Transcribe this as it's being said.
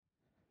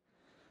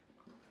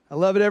I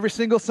love it every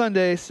single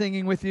Sunday,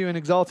 singing with you and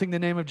exalting the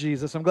name of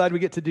Jesus. I'm glad we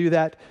get to do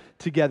that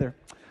together.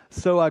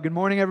 So good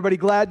morning, everybody.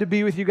 Glad to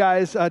be with you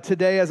guys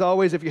today. As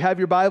always, if you have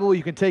your Bible,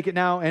 you can take it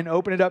now and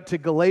open it up to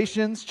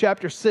Galatians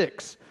chapter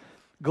 6.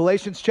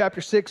 Galatians chapter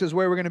 6 is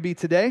where we're going to be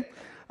today.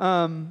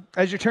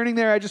 As you're turning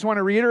there, I just want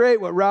to reiterate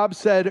what Rob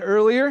said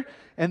earlier,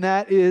 and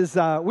that is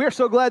we are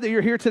so glad that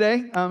you're here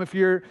today. If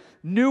you're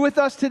new with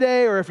us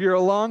today, or if you're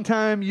a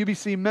longtime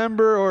UBC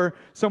member or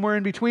somewhere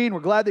in between, we're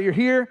glad that you're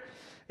here.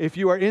 If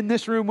you are in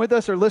this room with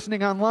us or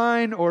listening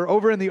online or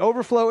over in the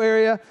overflow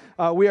area,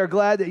 we are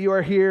glad that you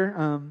are here.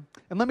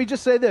 And let me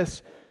just say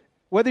this,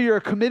 whether you're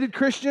a committed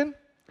Christian,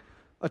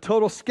 a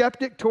total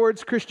skeptic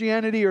towards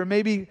Christianity, or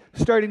maybe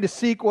starting to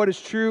seek what is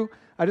true,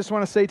 I just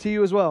want to say to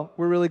you as well,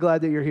 we're really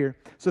glad that you're here.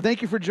 So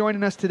thank you for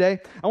joining us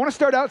today. I want to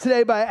start out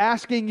today by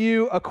asking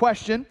you a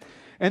question,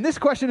 and this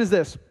question is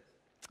this.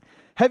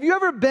 Have you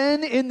ever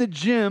been in the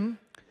gym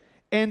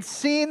and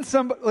seen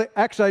somebody?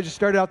 Actually, I just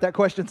started out that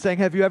question saying,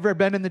 have you ever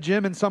been in the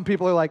gym? And some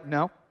people are like,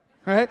 no. All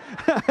right?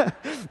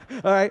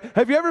 All right.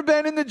 Have you ever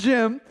been in the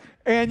gym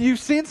and you've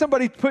seen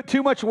somebody put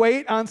too much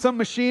weight on some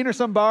machine or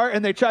some bar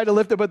and they tried to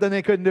lift it, but then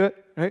they couldn't do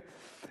it? Right?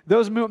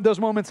 Those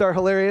moments are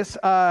hilarious.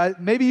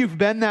 Maybe you've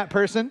been that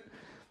person.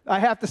 I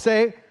have to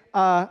say,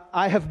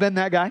 I have been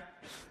that guy.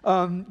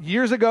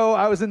 Years ago,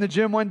 I was in the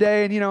gym one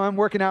day and, I'm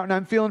working out and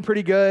I'm feeling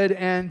pretty good.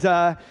 And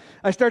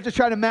I start to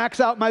try to max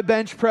out my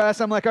bench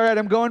press. I'm like, all right,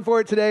 I'm going for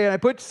it today. And I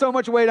put so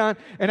much weight on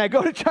and I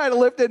go to try to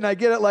lift it and I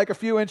get it like a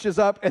few inches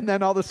up. And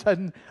then all of a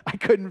sudden I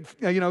couldn't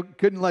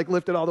like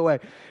lift it all the way.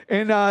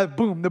 And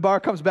boom, the bar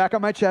comes back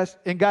on my chest.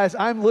 And guys,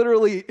 I'm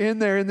literally in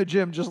there in the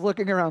gym just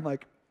looking around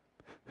like,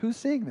 who's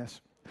seeing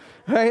this?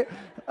 Right?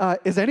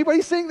 Is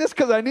anybody seeing this?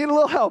 Because I need a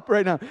little help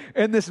right now.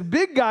 And this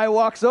big guy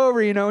walks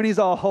over, and he's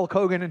all Hulk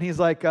Hogan, and he's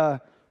like,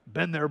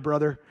 been there,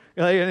 brother.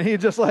 And he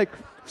just like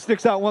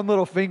sticks out one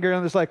little finger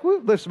and just like, whoo,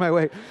 lifts my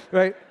weight,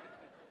 right?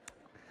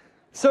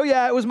 So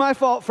yeah, it was my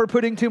fault for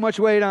putting too much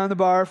weight on the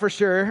bar for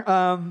sure.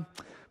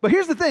 But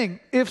here's the thing.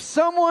 If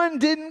someone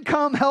didn't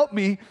come help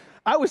me,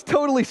 I was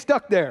totally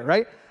stuck there,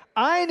 right?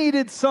 I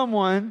needed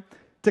someone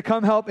to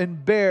come help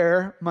and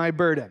bear my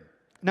burden.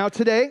 Now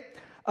today,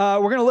 we're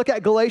going to look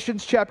at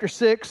Galatians chapter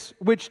 6,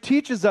 which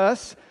teaches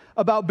us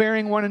about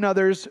bearing one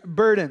another's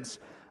burdens.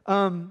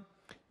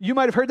 You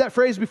might have heard that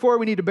phrase before,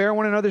 we need to bear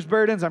one another's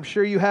burdens. I'm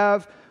sure you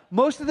have.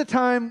 Most of the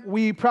time,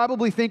 we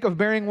probably think of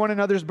bearing one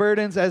another's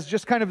burdens as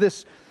just kind of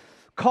this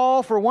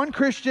call for one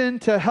Christian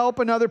to help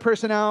another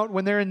person out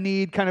when they're in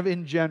need, kind of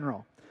in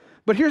general.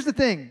 But here's the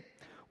thing.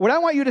 What I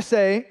want you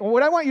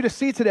to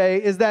see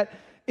today is that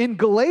in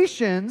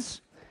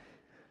Galatians,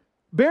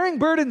 bearing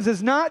burdens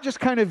is not just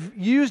kind of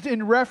used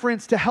in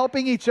reference to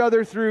helping each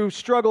other through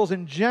struggles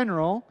in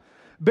general.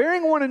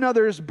 Bearing one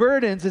another's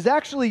burdens is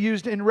actually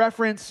used in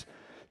reference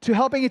to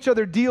helping each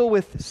other deal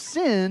with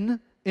sin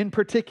in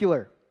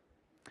particular.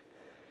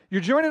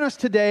 You're joining us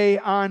today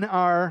on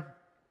our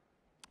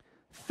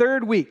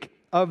third week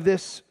of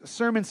this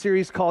sermon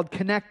series called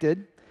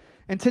Connected.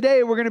 And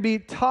today we're going to be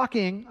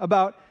talking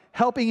about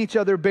helping each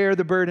other bear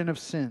the burden of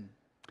sin.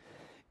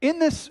 In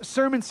this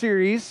sermon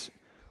series,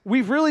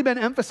 we've really been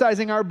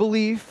emphasizing our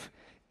belief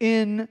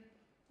in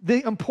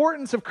the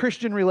importance of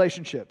Christian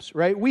relationships,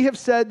 right? We have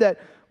said that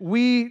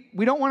we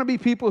don't want to be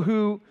people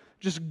who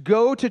just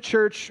go to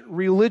church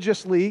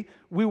religiously.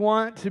 We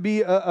want to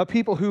be a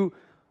people who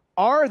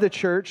are the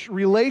church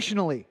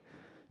relationally,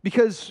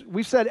 because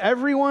we've said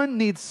everyone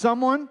needs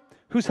someone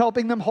who's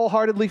helping them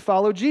wholeheartedly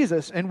follow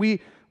Jesus, and we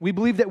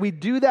believe that we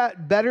do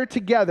that better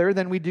together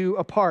than we do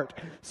apart.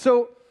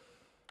 So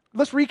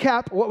let's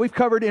recap what we've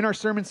covered in our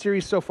sermon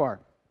series so far.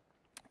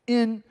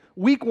 In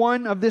week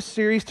 1 of this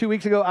series, 2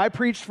 weeks ago, I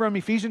preached from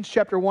Ephesians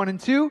chapter 1 and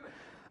 2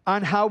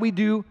 on how we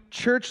do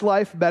church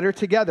life better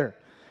together.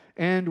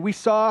 And we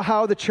saw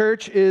how the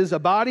church is a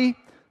body,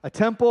 a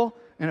temple,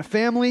 and a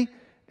family.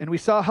 And we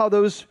saw how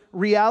those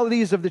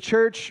realities of the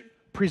church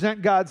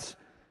present God's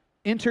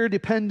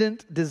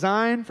interdependent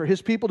design for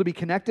His people to be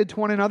connected to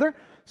one another.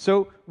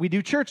 So we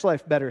do church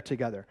life better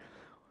together.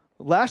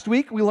 Last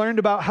week, we learned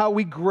about how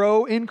we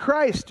grow in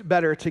Christ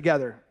better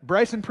together.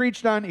 Bryson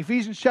preached on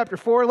Ephesians chapter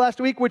 4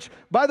 last week, which,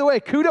 by the way,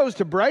 kudos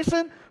to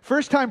Bryson.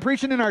 First time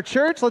preaching in our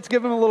church. Let's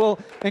give him a little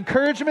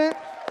encouragement.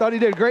 Thought he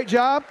did a great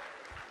job.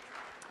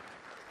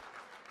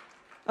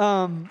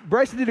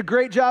 Bryson did a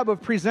great job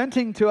of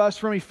presenting to us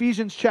from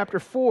Ephesians chapter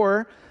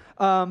 4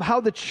 how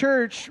the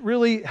church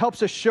really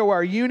helps us show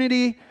our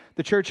unity.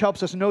 The church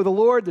helps us know the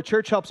Lord. The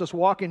church helps us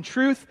walk in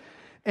truth.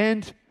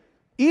 And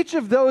each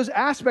of those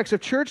aspects of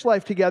church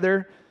life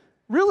together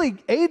really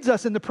aids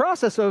us in the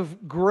process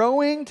of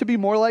growing to be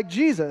more like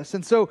Jesus.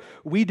 And so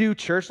we do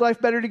church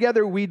life better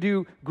together. We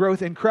do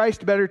growth in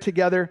Christ better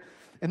together.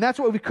 And that's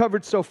what we've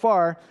covered so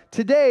far.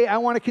 Today, I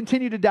want to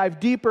continue to dive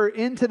deeper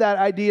into that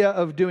idea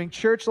of doing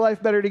church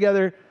life better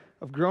together,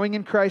 of growing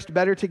in Christ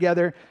better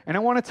together. And I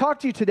want to talk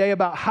to you today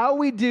about how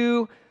we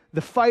do the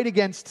fight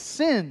against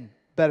sin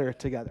better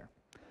together.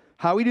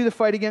 How we do the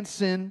fight against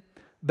sin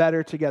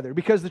better together.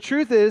 Because the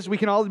truth is, we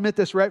can all admit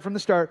this right from the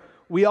start,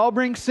 we all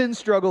bring sin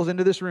struggles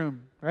into this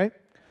room, right?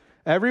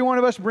 Every one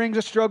of us brings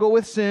a struggle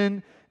with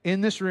sin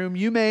in this room.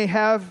 You may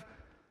have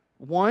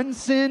one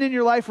sin in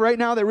your life right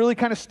now that really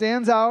kind of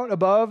stands out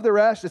above the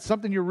rest. It's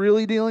something you're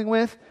really dealing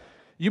with.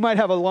 You might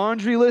have a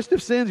laundry list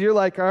of sins. You're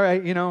like, all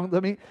right,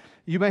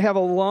 you may have a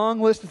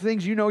long list of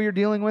things you know you're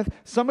dealing with.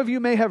 Some of you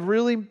may have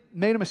really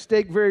made a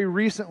mistake very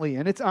recently,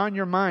 and it's on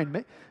your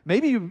mind.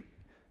 Maybe you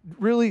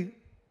really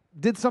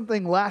did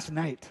something last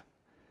night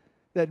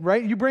that,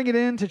 right, you bring it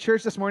into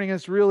church this morning and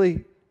it's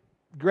really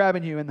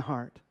grabbing you in the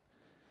heart.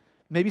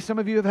 Maybe some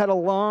of you have had a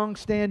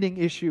long-standing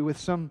issue with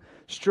some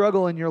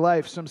struggle in your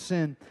life, some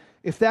sin.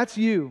 If that's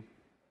you,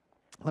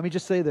 let me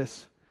just say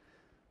this.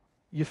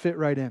 You fit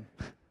right in.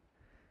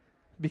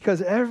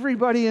 Because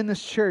everybody in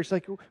this church,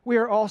 like, we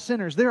are all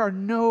sinners. There are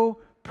no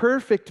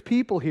perfect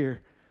people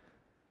here.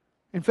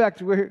 In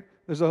fact,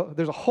 there's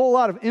a whole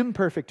lot of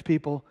imperfect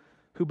people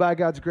who by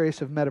God's grace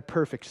have met a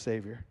perfect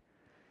Savior.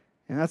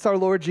 And that's our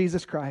Lord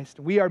Jesus Christ.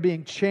 We are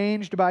being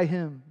changed by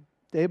Him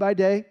day by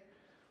day,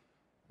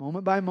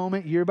 moment by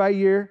moment, year by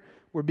year.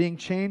 We're being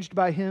changed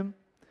by Him.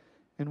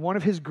 And one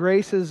of His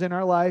graces in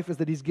our life is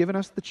that He's given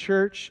us the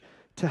church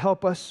to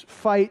help us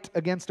fight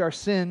against our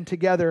sin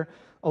together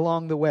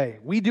along the way.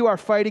 We do our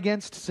fight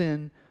against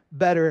sin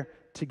better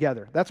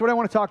together. That's what I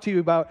want to talk to you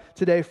about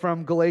today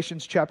from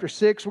Galatians chapter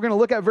 6. We're going to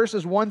look at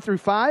verses 1 through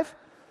 5.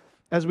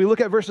 As we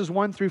look at verses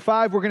 1 through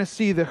 5, we're going to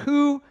see the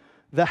who,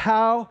 the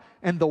how,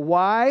 and the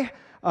why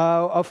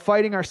of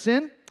fighting our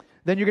sin.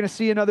 Then you're going to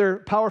see another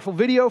powerful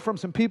video from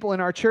some people in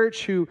our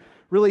church who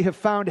really have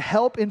found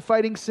help in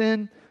fighting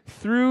sin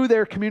through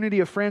their community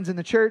of friends in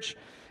the church.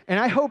 And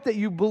I hope that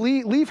you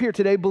leave here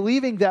today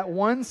believing that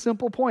one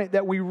simple point,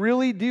 that we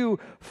really do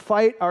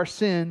fight our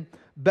sin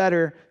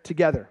better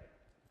together.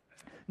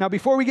 Now,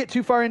 before we get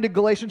too far into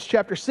Galatians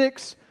chapter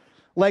 6,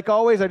 like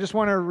always, I just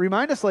want to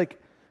remind us,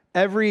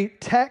 every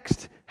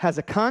text has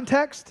a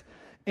context.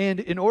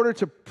 And in order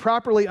to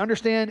properly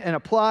understand and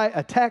apply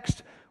a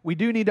text, we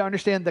do need to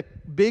understand the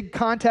big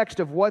context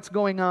of what's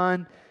going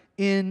on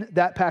in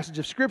that passage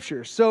of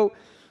Scripture. So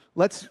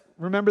let's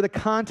remember the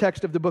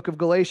context of the book of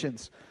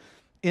Galatians.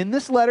 In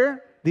this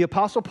letter, the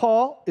Apostle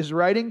Paul is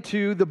writing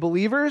to the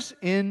believers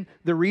in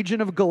the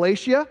region of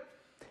Galatia.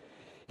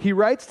 He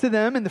writes to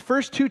them in the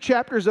first 2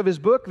 chapters of his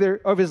book,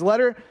 of his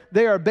letter.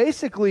 They are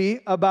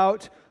basically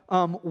about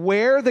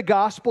where the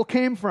gospel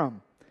came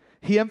from.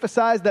 He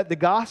emphasized that the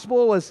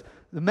gospel was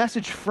the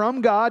message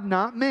from God,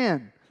 not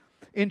man.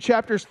 In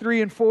chapters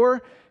 3 and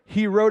 4,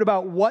 he wrote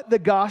about what the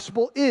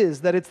gospel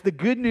is, that it's the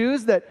good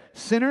news that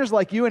sinners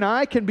like you and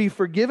I can be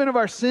forgiven of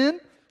our sin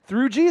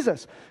through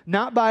Jesus,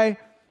 not by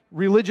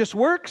religious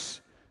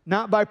works,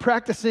 not by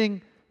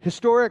practicing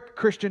historic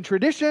Christian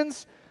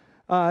traditions,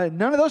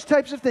 none of those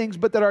types of things,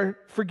 but that our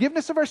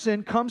forgiveness of our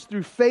sin comes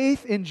through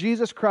faith in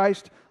Jesus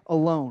Christ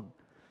alone.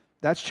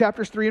 That's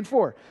chapters 3 and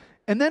 4.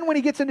 And then when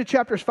he gets into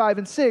chapters 5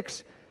 and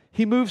 6,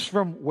 he moves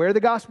from where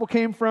the gospel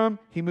came from,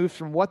 he moves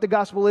from what the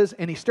gospel is,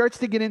 and he starts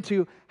to get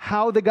into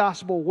how the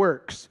gospel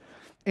works.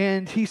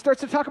 And he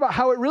starts to talk about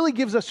how it really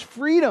gives us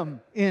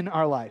freedom in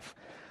our life.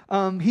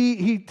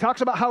 He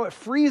talks about how it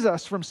frees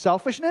us from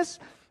selfishness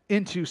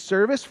into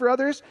service for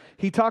others.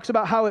 He talks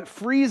about how it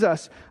frees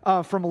us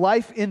from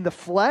life in the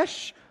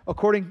flesh.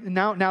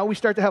 Now we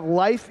start to have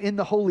life in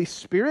the Holy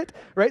Spirit,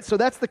 right? So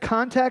that's the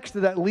context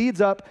that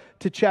leads up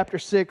to chapter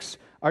 6,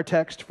 our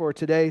text for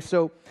today.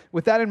 So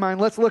with that in mind,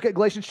 let's look at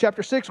Galatians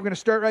chapter 6. We're going to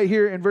start right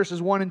here in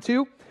verses 1 and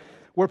 2,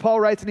 where Paul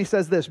writes and he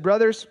says this: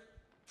 "Brothers,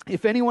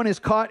 if anyone is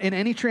caught in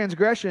any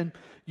transgression,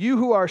 you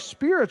who are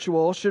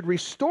spiritual should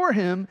restore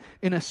him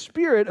in a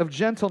spirit of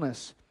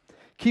gentleness.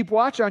 Keep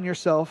watch on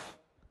yourself,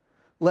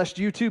 lest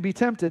you too be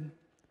tempted.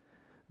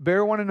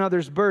 Bear one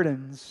another's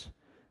burdens,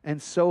 and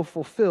so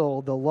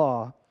fulfill the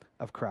law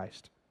of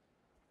Christ."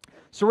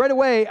 So right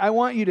away, I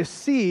want you to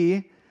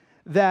see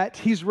that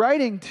he's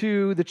writing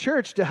to the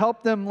church to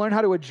help them learn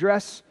how to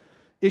address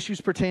issues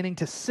pertaining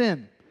to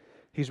sin.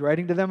 He's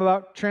writing to them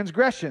about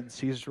transgressions.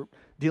 He's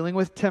dealing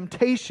with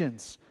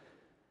temptations.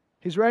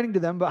 He's writing to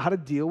them about how to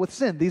deal with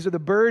sin. These are the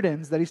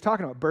burdens that he's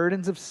talking about,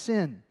 burdens of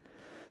sin.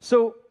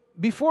 So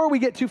before we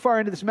get too far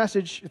into this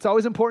message, it's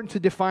always important to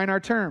define our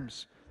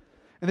terms.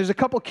 And there's a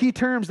couple key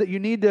terms that you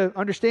need to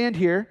understand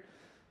here,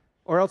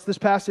 or else this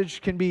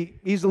passage can be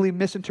easily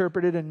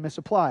misinterpreted and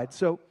misapplied.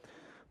 So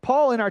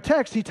Paul, in our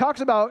text, he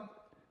talks about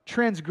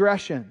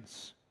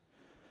transgressions.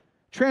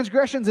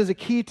 Transgressions is a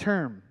key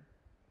term.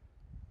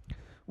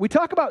 We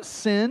talk about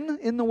sin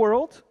in the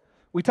world.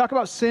 We talk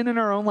about sin in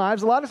our own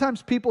lives. A lot of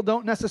times people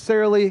don't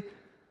necessarily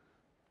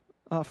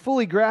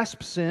fully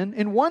grasp sin.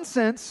 In one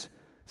sense,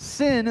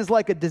 sin is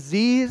like a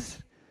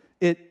disease.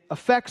 It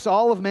affects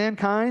all of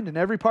mankind and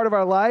every part of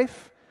our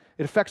life.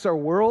 It affects our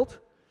world.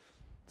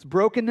 It's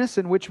brokenness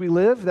in which we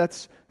live.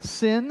 That's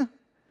sin.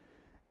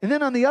 And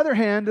then on the other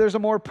hand, there's a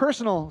more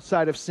personal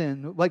side of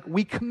sin. Like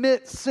we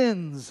commit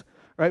sins,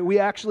 right? We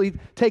actually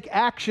take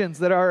actions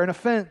that are an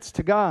offense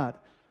to God.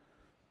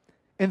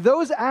 And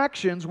those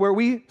actions where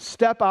we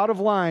step out of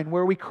line,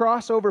 where we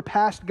cross over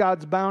past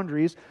God's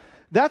boundaries,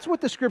 that's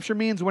what the Scripture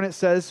means when it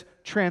says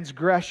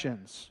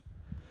transgressions.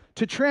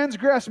 To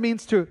transgress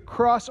means to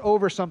cross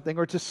over something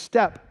or to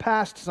step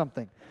past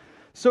something.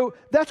 So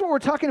that's what we're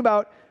talking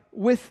about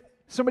with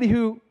somebody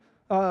who,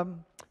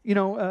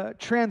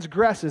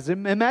 transgresses.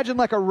 Imagine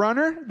like a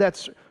runner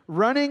that's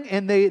running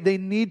and they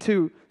need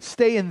to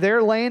stay in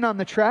their lane on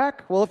the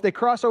track. Well, if they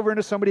cross over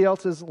into somebody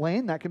else's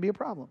lane, that can be a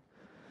problem.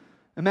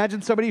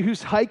 Imagine somebody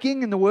who's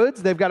hiking in the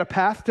woods. They've got a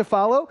path to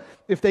follow.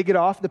 If they get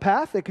off the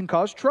path, it can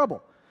cause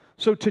trouble.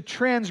 So to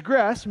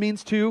transgress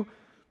means to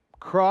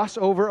cross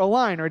over a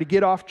line or to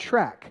get off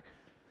track.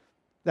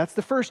 That's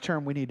the first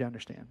term we need to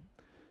understand.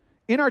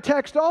 In our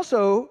text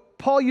also,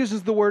 Paul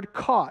uses the word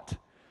caught.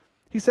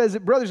 He says,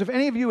 brothers, if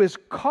any of you is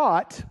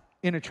caught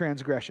in a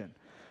transgression.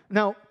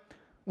 Now,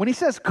 when he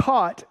says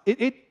caught,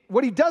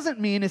 what he doesn't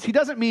mean is he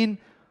doesn't mean,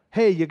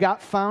 hey, you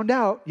got found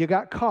out, you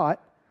got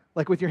caught,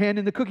 like with your hand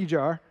in the cookie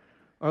jar,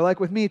 or like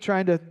with me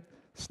trying to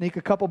sneak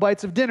a couple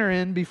bites of dinner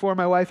in before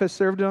my wife has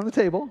served it on the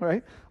table,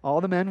 right?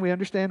 All the men, we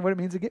understand what it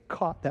means to get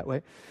caught that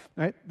way,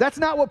 right? That's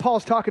not what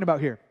Paul's talking about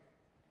here.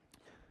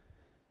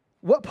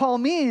 What Paul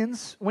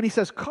means when he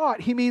says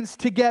caught, he means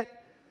to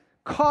get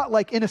caught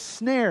like in a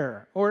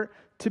snare or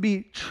to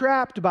be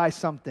trapped by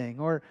something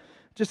or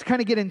just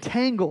kind of get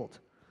entangled.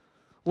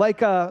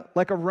 Like a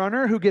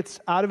runner who gets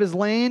out of his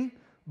lane,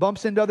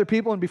 bumps into other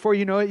people, and before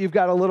you know it, you've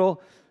got a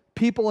little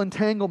people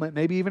entanglement,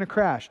 maybe even a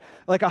crash.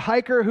 Like a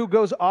hiker who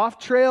goes off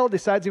trail,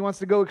 decides he wants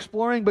to go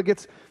exploring, but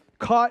gets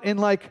caught in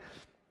like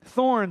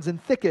thorns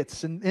and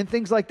thickets and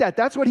things like that.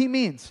 That's what he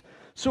means.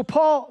 So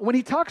Paul, when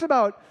he talks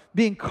about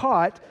being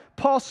caught,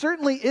 Paul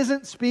certainly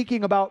isn't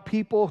speaking about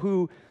people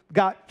who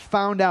got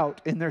found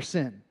out in their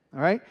sin,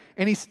 all right?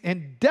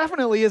 And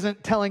definitely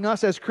isn't telling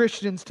us as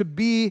Christians to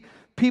be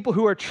people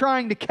who are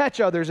trying to catch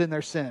others in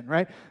their sin,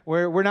 right?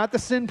 We're not the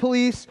sin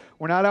police.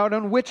 We're not out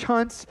on witch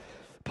hunts.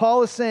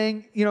 Paul is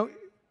saying,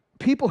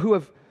 people who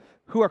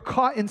are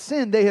caught in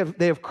sin, they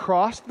have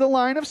crossed the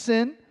line of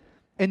sin,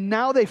 and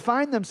now they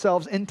find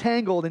themselves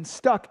entangled and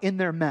stuck in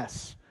their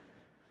mess,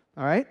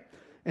 all right?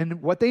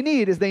 And what they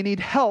need is they need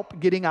help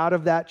getting out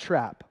of that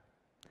trap.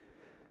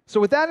 So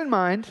with that in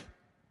mind,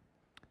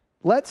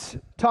 let's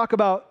talk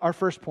about our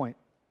first point.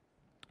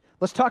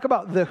 Let's talk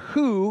about the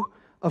who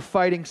of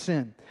fighting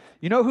sin.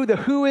 You know who the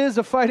who is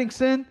of fighting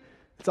sin?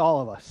 It's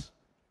all of us.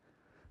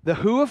 The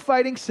who of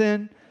fighting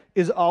sin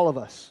is all of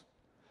us.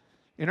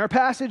 In our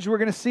passage, we're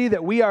going to see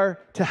that we are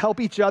to help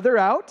each other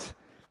out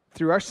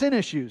through our sin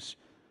issues.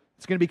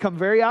 It's going to become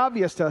very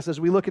obvious to us as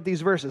we look at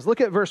these verses.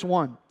 Look at verse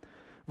 1.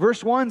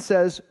 Verse 1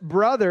 says,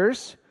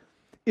 brothers,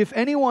 if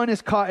anyone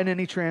is caught in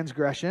any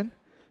transgression,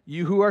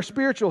 you who are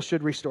spiritual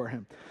should restore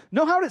him.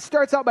 Know how it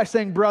starts out by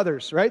saying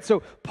brothers, right?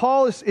 So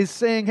Paul is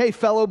saying, hey,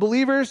 fellow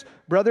believers,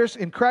 brothers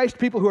in Christ,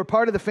 people who are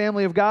part of the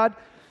family of God,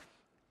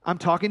 I'm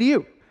talking to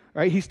you,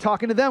 right? He's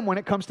talking to them when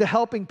it comes to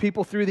helping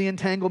people through the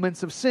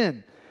entanglements of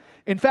sin.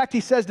 In fact, he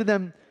says to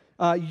them,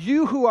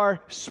 you who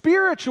are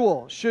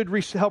spiritual should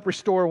help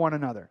restore one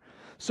another.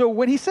 So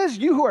when he says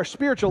you who are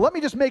spiritual, let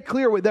me just make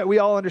clear that we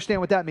all understand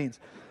what that means.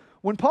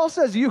 When Paul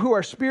says you who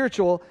are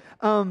spiritual,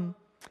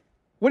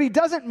 what he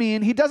doesn't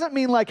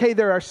mean like, hey,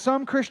 there are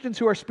some Christians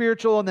who are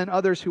spiritual and then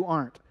others who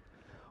aren't.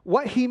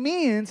 What he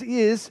means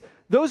is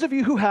those of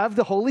you who have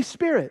the Holy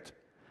Spirit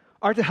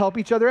are to help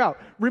each other out.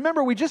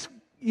 Remember,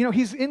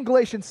 he's in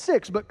Galatians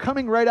 6, but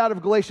coming right out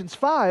of Galatians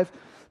 5,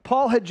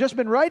 Paul had just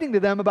been writing to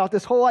them about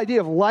this whole idea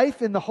of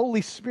life in the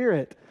Holy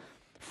Spirit,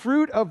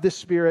 fruit of the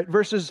Spirit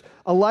versus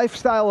a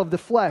lifestyle of the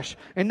flesh.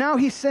 And now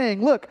he's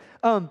saying, look,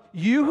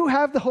 you who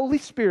have the Holy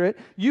Spirit,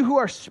 you who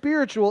are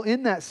spiritual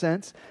in that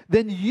sense,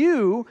 then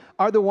you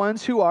are the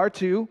ones who are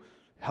to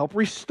help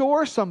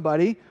restore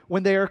somebody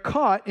when they are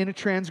caught in a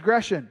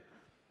transgression.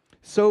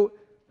 So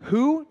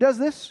who does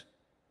this?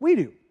 We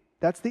do.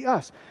 That's the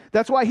us.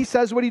 That's why he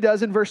says what he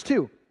does in verse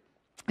 2.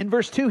 In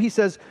verse 2, he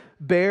says,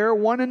 bear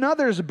one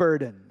another's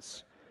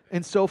burdens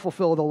and so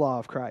fulfill the law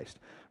of Christ.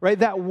 Right?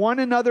 That one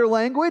another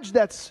language,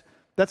 that's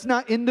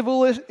not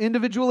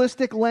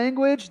individualistic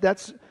language.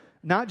 That's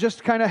not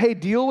just kind of, hey,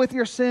 deal with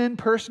your sin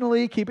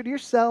personally, keep it to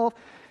yourself.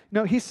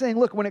 No, he's saying,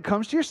 look, when it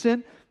comes to your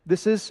sin,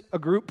 this is a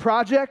group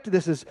project.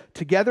 This is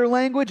together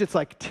language. It's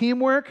like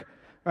teamwork,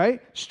 right?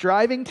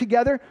 Striving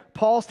together.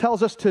 Paul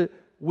tells us to,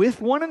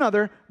 with one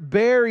another,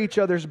 bear each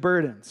other's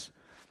burdens.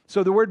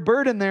 So the word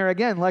burden there,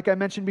 again, like I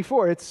mentioned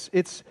before, it's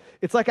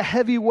like a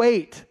heavy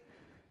weight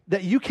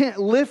that you can't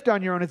lift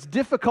on your own. It's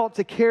difficult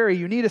to carry.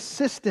 You need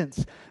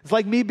assistance. It's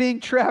like me being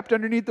trapped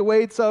underneath the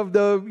weights of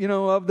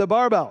the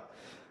barbell,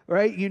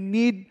 right? You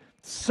need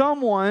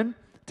someone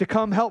to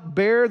come help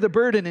bear the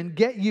burden and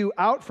get you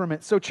out from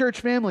it. So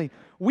church family,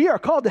 we are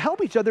called to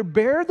help each other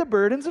bear the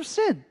burdens of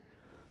sin.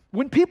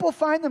 When people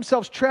find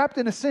themselves trapped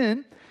in a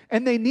sin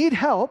and they need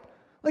help,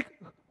 like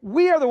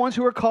we are the ones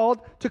who are called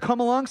to come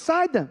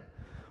alongside them.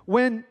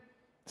 When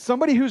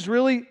somebody who's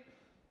really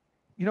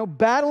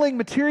battling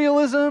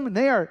materialism, and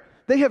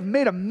they have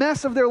made a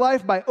mess of their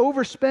life by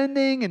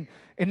overspending,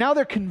 and now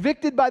they're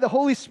convicted by the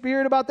Holy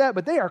Spirit about that,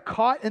 but they are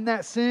caught in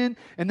that sin,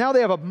 and now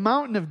they have a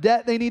mountain of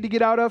debt they need to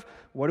get out of.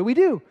 What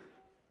do?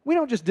 We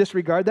don't just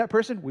disregard that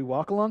person. We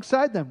walk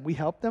alongside them. We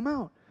help them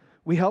out.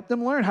 We help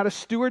them learn how to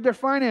steward their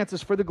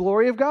finances for the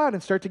glory of God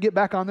and start to get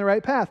back on the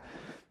right path.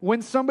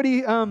 When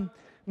somebody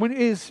has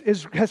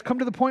come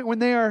to the point when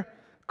they are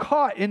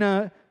caught in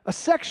a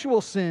sexual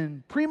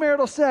sin,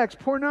 premarital sex,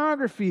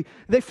 pornography,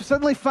 they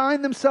suddenly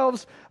find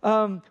themselves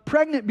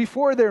pregnant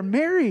before they're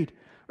married,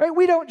 right?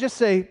 We don't just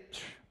say,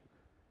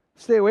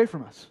 stay away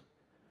from us,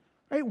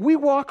 right? We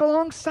walk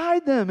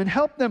alongside them and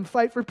help them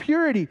fight for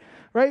purity,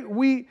 right?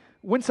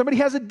 When somebody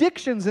has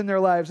addictions in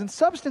their lives and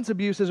substance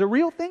abuse is a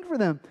real thing for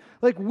them,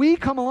 like we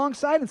come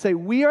alongside and say,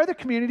 we are the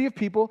community of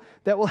people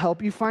that will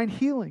help you find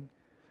healing.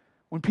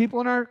 When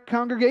people in our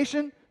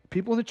congregation,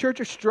 people in the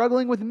church are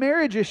struggling with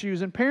marriage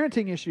issues and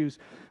parenting issues,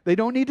 they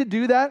don't need to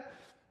do that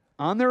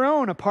on their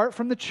own, apart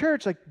from the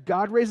church. Like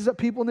God raises up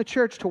people in the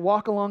church to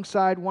walk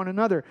alongside one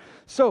another.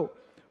 So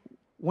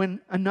when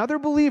another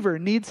believer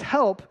needs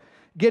help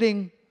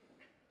getting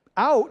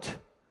out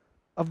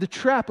of the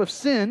trap of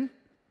sin,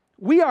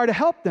 we are to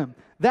help them.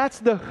 That's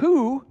the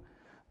who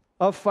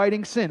of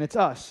fighting sin. It's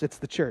us. It's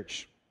the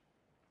church.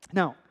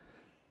 Now,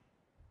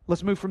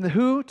 let's move from the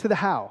who to the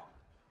how.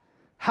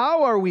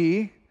 How are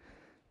we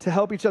to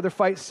help each other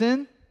fight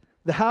sin?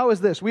 The how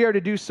is this. We are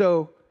to do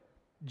so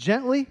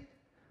gently,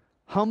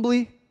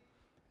 humbly,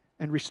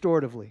 and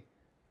restoratively.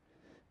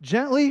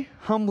 Gently,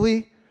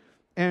 humbly,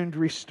 and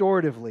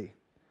restoratively.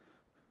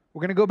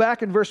 We're going to go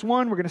back in verse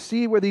 1. We're going to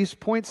see where these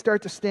points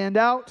start to stand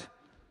out.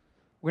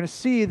 We're going to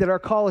see that our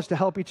call is to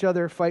help each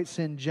other fight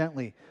sin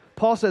gently.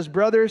 Paul says,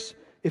 brothers,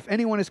 if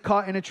anyone is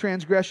caught in a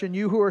transgression,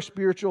 you who are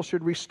spiritual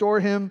should restore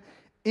him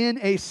in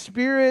a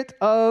spirit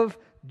of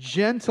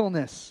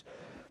gentleness.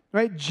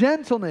 Right?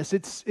 Gentleness.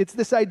 It's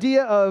this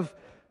idea of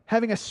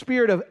having a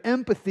spirit of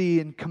empathy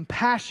and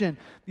compassion.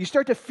 You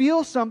start to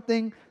feel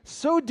something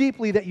so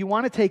deeply that you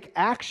want to take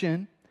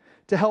action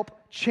to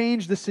help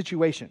change the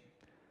situation.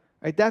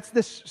 Right? That's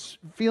this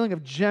feeling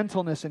of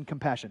gentleness and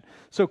compassion.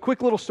 So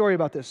quick little story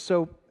about this.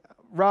 So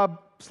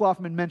Rob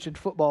Sloffman mentioned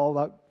football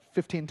about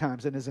 15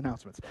 times in his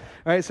announcements.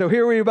 All right, so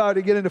here we're about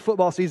to get into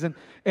football season,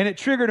 and it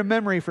triggered a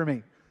memory for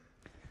me.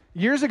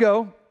 Years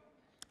ago,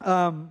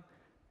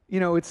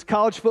 it's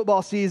college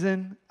football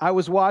season. I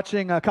was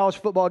watching a college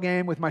football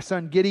game with my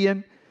son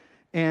Gideon,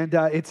 and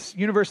it's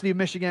University of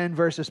Michigan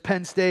versus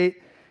Penn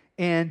State,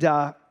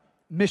 and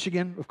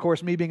Michigan, of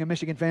course, me being a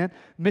Michigan fan,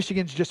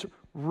 Michigan's just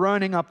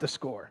running up the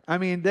score. I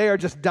mean, they are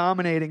just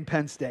dominating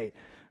Penn State,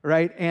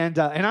 right? And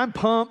I'm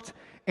pumped.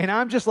 And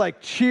I'm just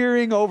like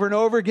cheering over and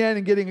over again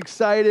and getting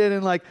excited.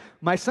 And like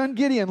my son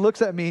Gideon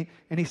looks at me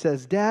and he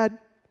says, Dad,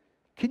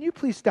 can you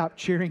please stop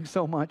cheering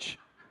so much?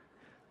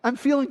 I'm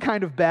feeling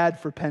kind of bad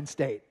for Penn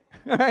State.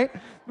 Right?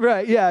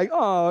 Right. Yeah.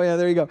 Oh, yeah,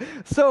 there you go.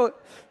 So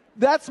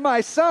that's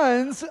my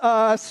son's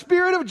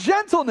spirit of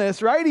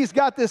gentleness, right? He's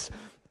got this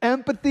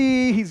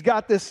empathy. He's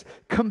got this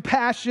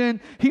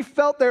compassion. He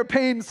felt their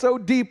pain so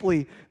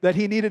deeply that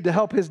he needed to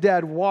help his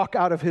dad walk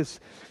out of his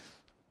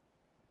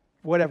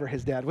whatever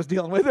his dad was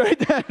dealing with right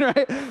then,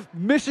 right?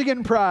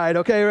 Michigan pride,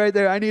 okay, right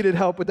there. I needed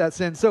help with that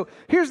sin. So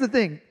here's the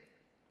thing.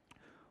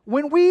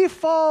 When we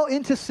fall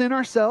into sin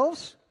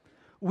ourselves,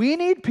 we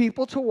need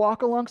people to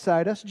walk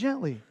alongside us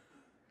gently.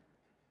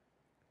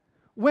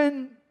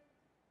 When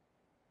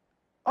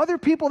other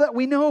people that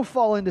we know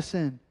fall into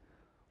sin,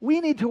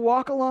 we need to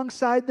walk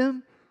alongside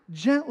them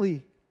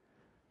gently.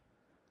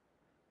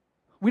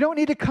 We don't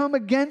need to come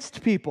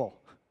against people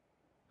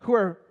who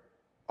are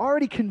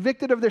already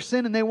convicted of their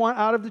sin and they want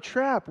out of the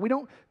trap. We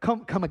don't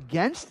come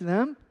against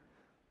them.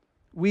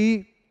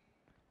 We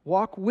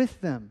walk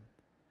with them.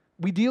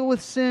 We deal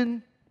with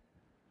sin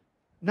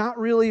not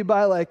really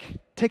by like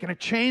taking a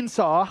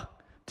chainsaw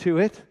to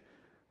it,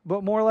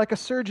 but more like a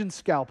surgeon's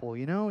scalpel,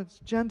 It's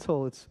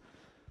gentle. It's,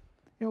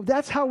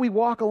 that's how we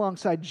walk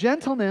alongside.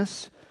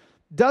 Gentleness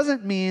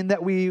doesn't mean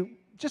that we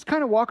just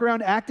kind of walk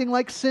around acting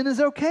like sin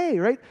is okay,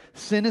 right?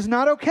 Sin is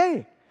not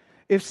okay.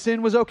 If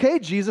sin was okay,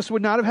 Jesus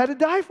would not have had to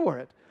die for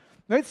it.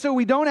 Right? So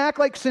we don't act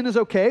like sin is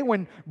okay.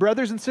 When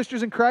brothers and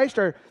sisters in Christ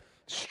are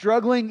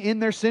struggling in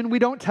their sin, we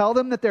don't tell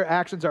them that their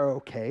actions are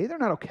okay. They're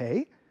not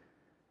okay.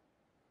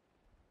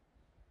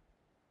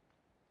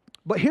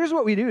 But here's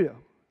what we do.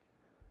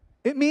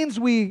 It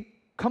means we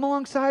come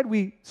alongside,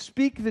 we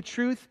speak the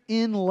truth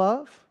in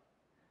love.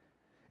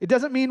 It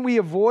doesn't mean we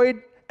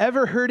avoid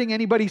ever hurting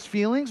anybody's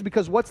feelings,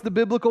 because what's the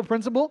biblical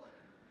principle?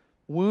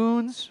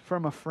 Wounds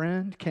from a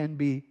friend can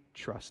be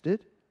trusted,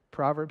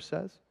 Proverbs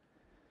says.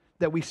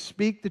 That we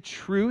speak the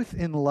truth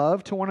in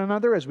love to one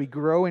another as we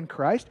grow in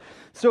Christ.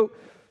 So,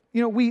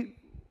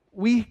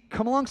 we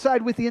come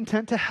alongside with the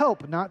intent to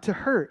help, not to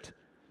hurt.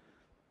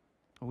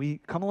 We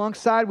come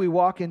alongside, we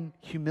walk in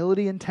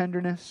humility and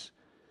tenderness.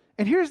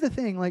 And here's the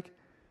thing,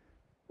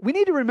 we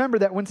need to remember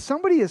that when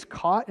somebody is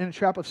caught in a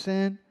trap of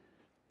sin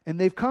and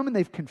they've come and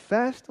they've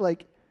confessed,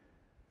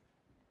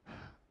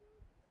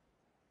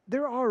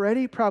 they're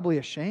already probably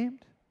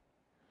ashamed.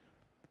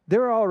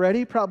 They're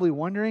already probably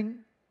wondering,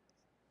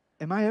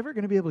 am I ever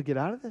going to be able to get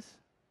out of this?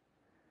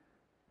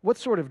 What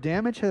sort of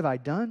damage have I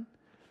done?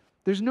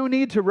 There's no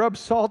need to rub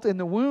salt in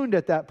the wound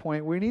at that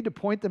point. We need to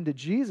point them to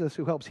Jesus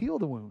who helps heal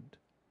the wound.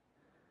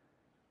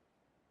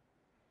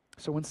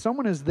 So when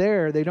someone is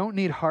there, they don't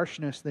need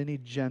harshness, they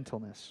need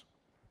gentleness.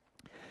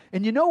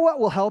 And you know what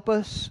will help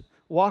us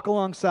walk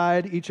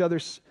alongside each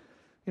other's,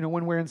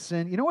 when we're in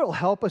sin? You know what will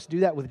help us do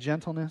that with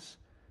gentleness?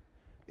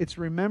 It's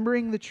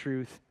remembering the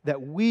truth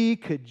that we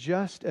could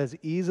just as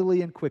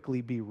easily and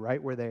quickly be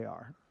right where they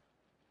are.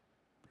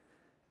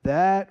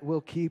 That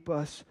will keep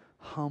us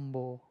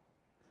humble.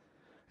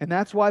 And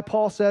that's why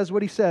Paul says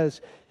what he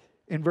says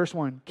in verse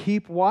 1.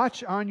 Keep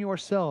watch on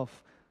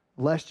yourself,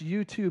 lest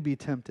you too be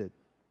tempted.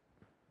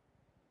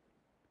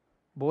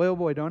 Boy, oh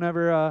boy, don't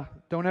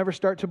ever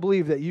start to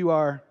believe that you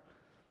are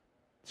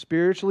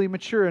spiritually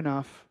mature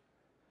enough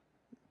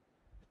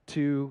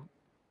to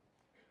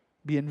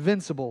be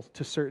invincible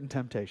to certain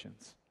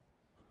temptations.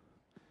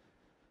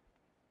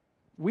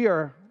 We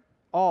are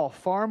all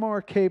far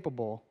more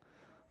capable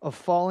of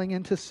falling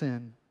into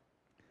sin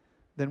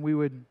than we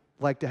would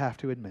like to have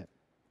to admit.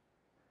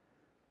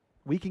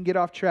 We can get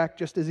off track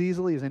just as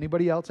easily as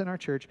anybody else in our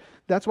church.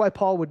 That's why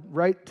Paul would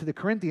write to the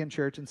Corinthian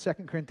church in 2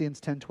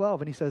 Corinthians 10:12,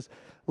 and he says,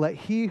 let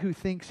he who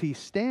thinks he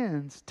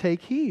stands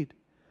take heed,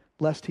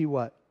 lest he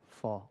what?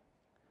 Fall.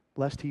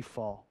 Lest he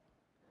fall.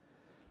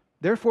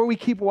 Therefore, we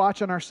keep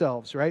watch on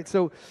ourselves, right?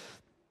 So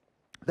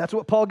that's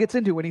what Paul gets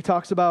into when he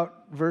talks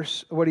about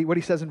what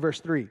he says in verse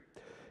 3.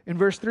 In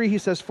verse 3, he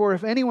says, for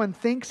if anyone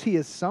thinks he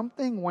is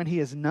something when he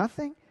is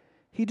nothing,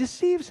 he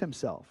deceives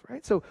himself,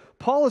 right? So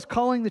Paul is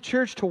calling the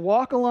church to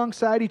walk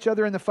alongside each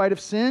other in the fight of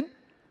sin.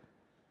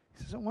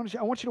 He says, I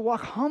want you to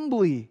walk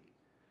humbly.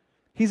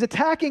 He's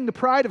attacking the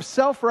pride of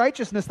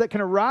self-righteousness that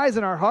can arise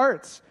in our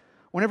hearts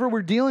whenever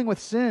we're dealing with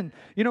sin.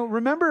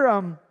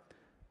 Remember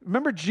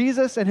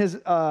Jesus and his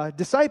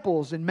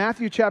disciples in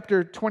Matthew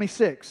chapter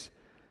 26.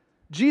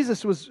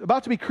 Jesus was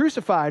about to be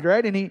crucified,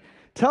 right? And he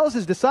tells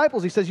his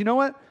disciples, he says, you know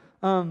what?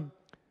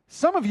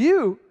 Some of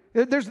you,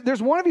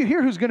 there's one of you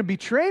here who's going to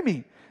betray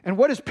me. And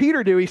what does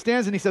Peter do? He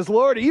stands and he says,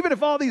 Lord, even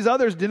if all these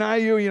others deny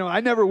you, I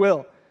never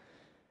will.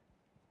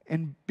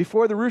 And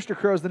before the rooster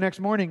crows the next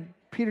morning,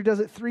 Peter does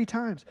it 3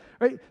 times,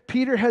 right?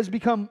 Peter has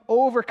become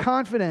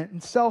overconfident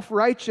and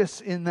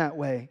self-righteous in that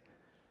way.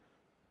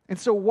 And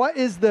so what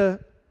is the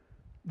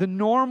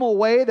normal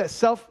way that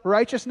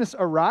self-righteousness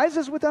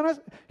arises within us?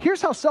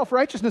 Here's how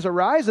self-righteousness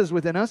arises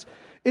within us.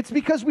 It's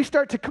because we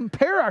start to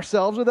compare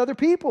ourselves with other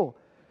people.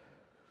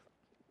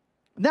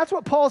 And that's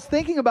what Paul's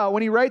thinking about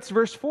when he writes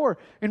verse 4.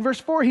 In verse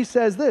 4, he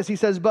says this. He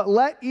says, but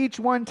let each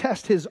one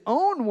test his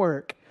own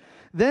work.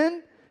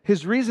 Then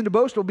his reason to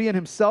boast will be in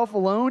himself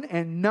alone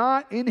and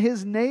not in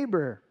his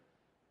neighbor.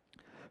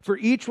 For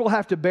each will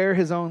have to bear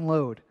his own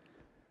load.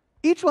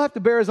 Each will have to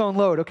bear his own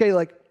load. Okay,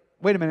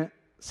 wait a minute.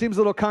 Seems a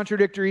little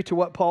contradictory to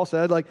what Paul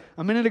said.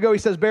 A minute ago he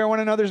says, bear one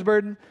another's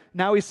burden.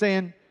 Now he's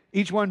saying,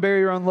 each one bear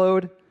your own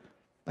load.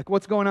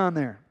 What's going on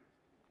there?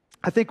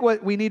 I think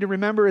what we need to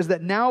remember is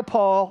that now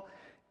Paul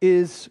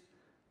is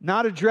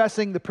not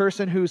addressing the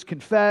person who's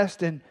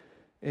confessed and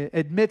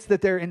admits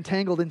that they're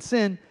entangled in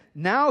sin.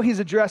 Now he's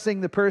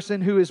addressing the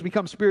person who has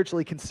become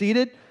spiritually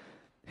conceited.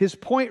 His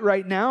point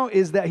right now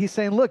is that he's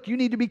saying, look, you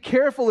need to be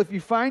careful if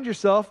you find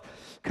yourself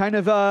kind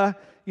of,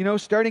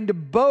 starting to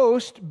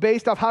boast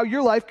based off how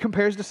your life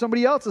compares to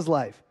somebody else's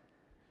life.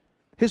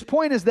 His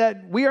point is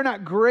that we are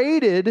not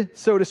graded,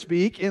 so to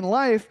speak, in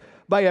life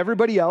by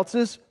everybody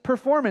else's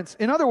performance.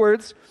 In other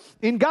words,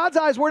 in God's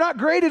eyes, we're not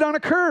graded on a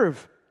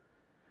curve.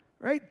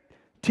 Right?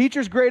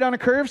 Teachers grade on a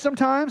curve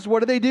sometimes.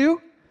 What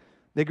do?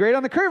 They grade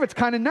on the curve. It's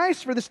kind of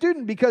nice for the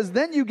student because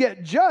then you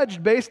get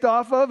judged based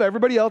off of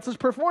everybody else's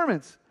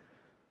performance.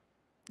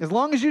 As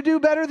long as you do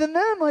better than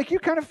them, you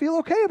kind of feel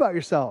okay about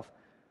yourself.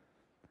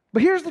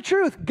 But here's the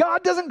truth.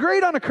 God doesn't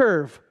grade on a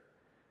curve.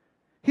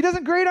 He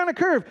doesn't grade on a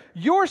curve.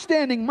 Your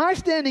standing, my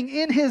standing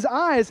in his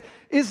eyes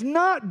is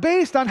not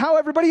based on how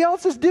everybody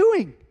else is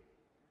doing.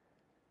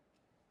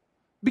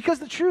 Because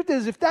the truth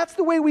is, if that's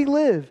the way we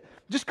live,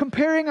 just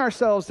comparing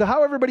ourselves to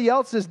how everybody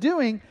else is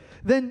doing,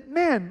 then,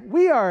 man,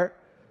 we are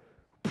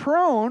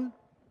prone.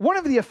 One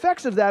of the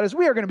effects of that is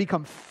we are going to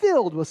become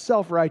filled with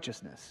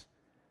self-righteousness.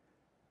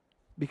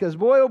 Because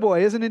boy, oh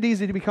boy, isn't it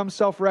easy to become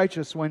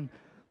self-righteous when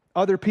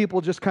other people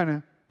just kind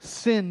of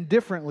sin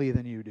differently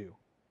than you do.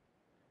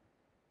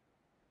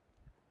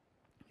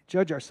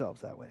 Judge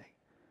ourselves that way.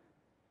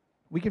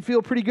 We can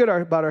feel pretty good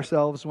about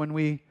ourselves when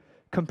we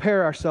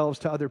compare ourselves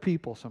to other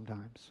people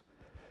sometimes.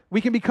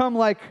 We can become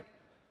like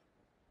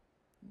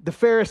the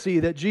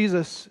Pharisee that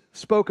Jesus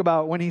spoke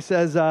about when he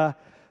says, the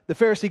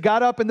Pharisee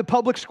got up in the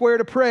public square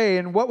to pray,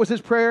 and what was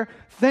his prayer?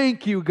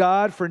 Thank you,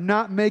 God, for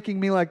not making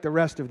me like the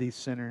rest of these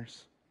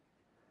sinners.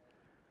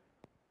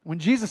 When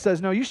Jesus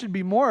says, no, you should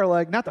be more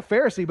like, not the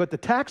Pharisee, but the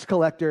tax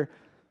collector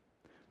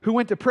who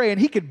went to pray,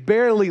 and he could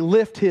barely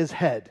lift his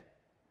head.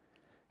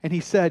 And he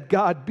said,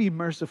 God, be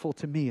merciful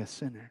to me, a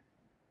sinner.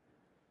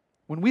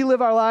 When we live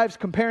our lives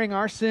comparing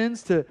our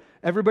sins to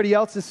everybody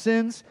else's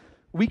sins,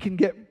 we can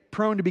get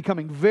prone to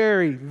becoming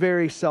very,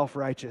 very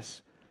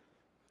self-righteous.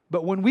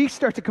 But when we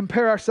start to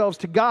compare ourselves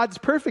to God's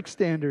perfect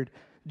standard,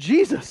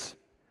 Jesus,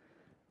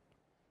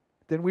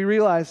 then we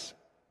realize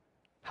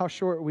how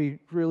short we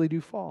really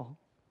do fall.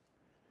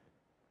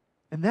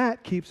 And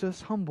that keeps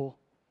us humble.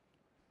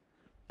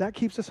 That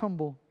keeps us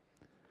humble.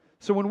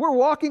 So when we're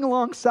walking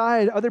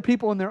alongside other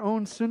people in their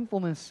own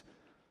sinfulness,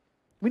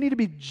 we need to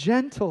be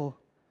gentle,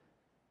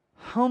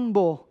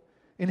 humble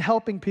in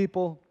helping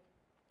people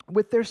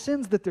with their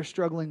sins that they're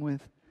struggling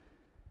with.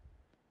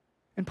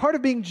 And part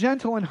of being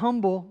gentle and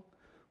humble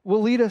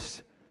will lead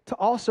us to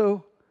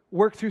also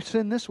work through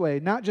sin this way.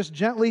 Not just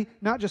gently,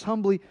 not just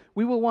humbly.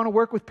 We will want to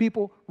work with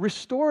people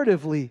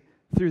restoratively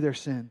through their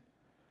sin.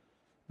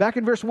 Back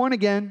in verse 1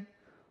 again,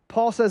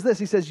 Paul says this.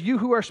 He says, you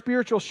who are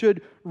spiritual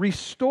should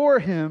restore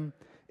him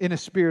in a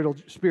spirit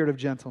of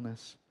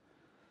gentleness.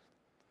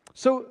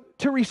 So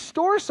to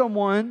restore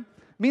someone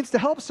means to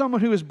help someone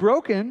who is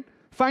broken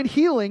find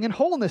healing and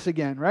wholeness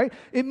again, right?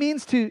 It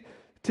means to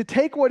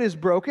take what is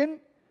broken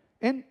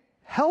and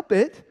help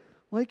it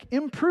like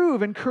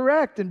improve and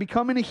correct and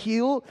become in a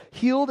healed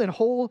and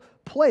whole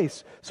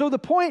place. So the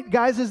point,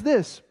 guys, is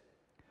this.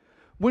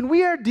 When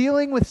we are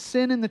dealing with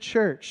sin in the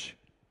church,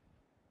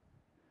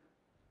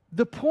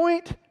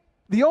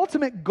 the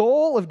ultimate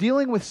goal of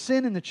dealing with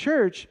sin in the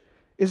church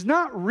is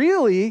not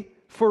really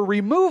for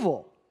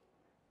removal.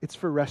 It's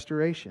for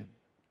restoration.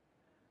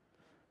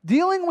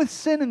 Dealing with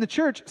sin in the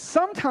church,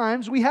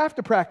 sometimes we have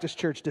to practice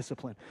church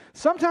discipline.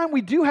 Sometimes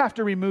we do have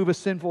to remove a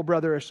sinful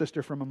brother or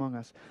sister from among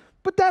us.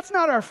 But that's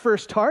not our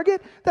first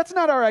target. That's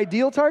not our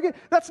ideal target.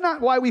 That's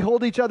not why we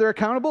hold each other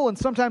accountable and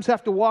sometimes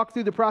have to walk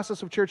through the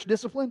process of church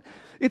discipline.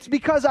 It's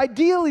because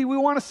ideally we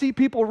want to see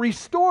people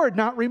restored,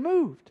 not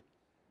removed.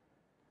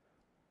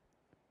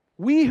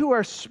 We who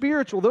are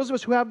spiritual, those of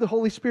us who have the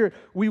Holy Spirit,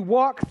 we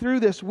walk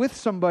through this with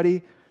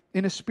somebody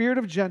in a spirit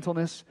of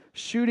gentleness,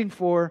 shooting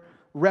for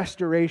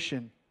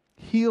restoration,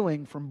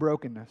 healing from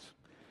brokenness.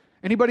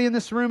 Anybody in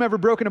this room ever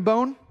broken a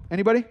bone?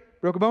 Anybody?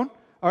 Broke a bone?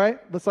 All right,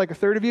 that's like a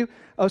third of you.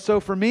 Oh, so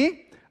for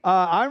me,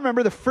 I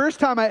remember the first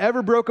time I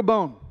ever broke a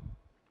bone.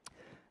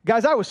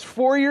 Guys, I was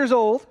 4 years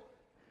old.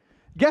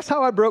 Guess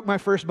how I broke my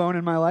first bone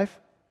in my life?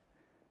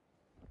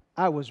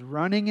 I was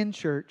running in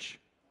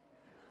church.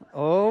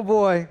 Oh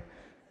boy.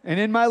 And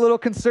in my little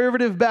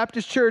conservative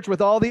Baptist church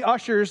with all the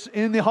ushers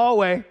in the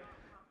hallway,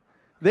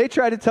 they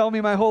tried to tell me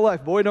my whole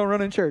life, boy, don't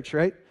run in church,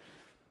 right?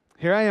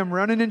 Here I am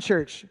running in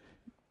church.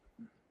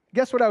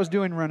 Guess what I was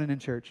doing running in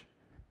church?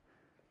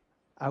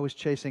 I was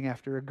chasing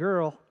after a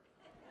girl.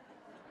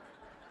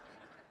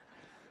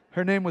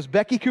 Her name was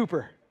Becky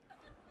Cooper.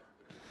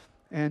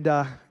 And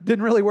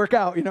didn't really work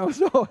out,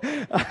 so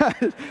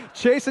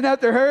chasing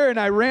after her, and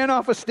I ran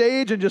off a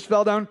stage and just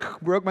fell down,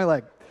 broke my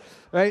leg,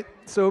 right?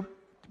 So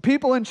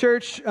people in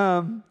church,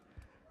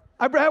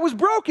 I was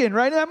broken,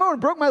 right? In that moment,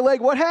 broke my leg.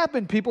 What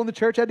happened? People in the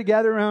church had to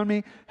gather around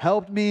me,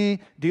 helped me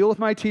deal with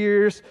my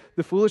tears,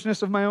 the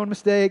foolishness of my own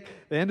mistake.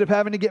 They ended up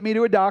having to get me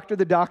to a doctor.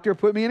 The doctor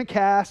put me in a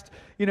cast,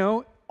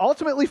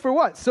 ultimately for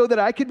what? So that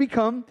I could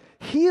become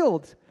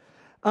healed.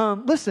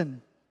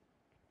 Listen,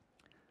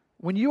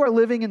 when you are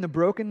living in the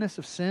brokenness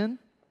of sin,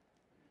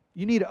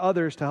 you need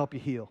others to help you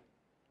heal.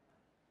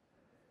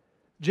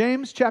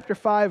 James chapter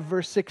 5,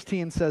 verse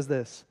 16 says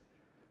this.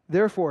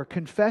 Therefore,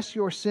 confess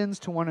your sins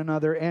to one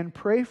another and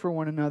pray for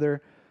one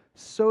another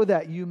so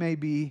that you may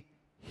be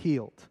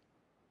healed.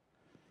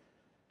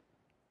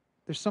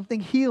 There's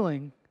something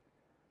healing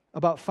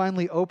about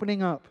finally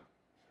opening up,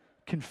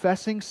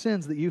 confessing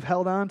sins that you've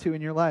held on to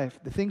in your life,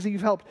 the things that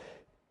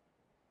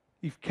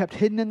you've kept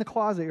hidden in the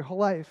closet your whole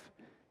life.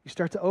 You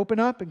start to open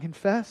up and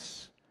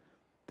confess.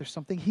 There's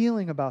something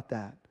healing about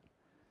that.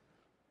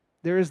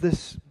 There is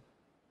this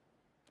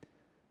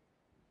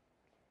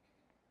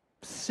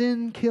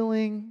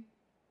sin-killing,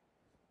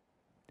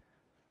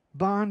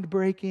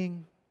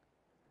 bond-breaking,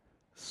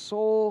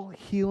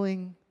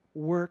 soul-healing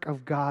work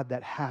of God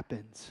that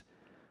happens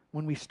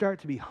when we start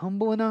to be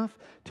humble enough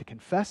to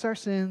confess our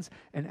sins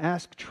and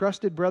ask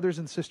trusted brothers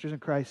and sisters in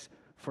Christ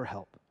for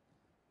help.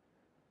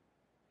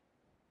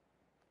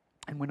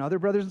 And when other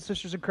brothers and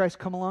sisters in Christ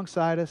come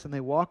alongside us and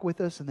they walk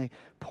with us and they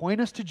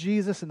point us to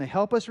Jesus and they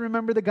help us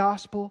remember the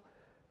gospel,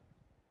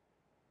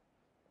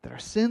 that our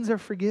sins are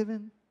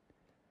forgiven,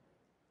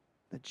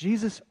 that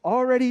Jesus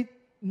already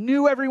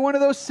knew every one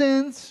of those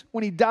sins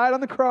when He died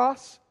on the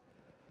cross,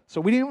 so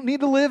we don't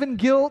need to live in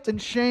guilt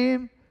and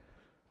shame.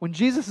 When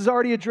Jesus is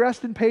already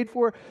addressed and paid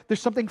for,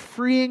 there's something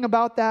freeing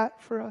about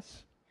that for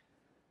us.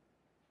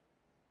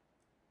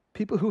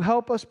 People who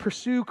help us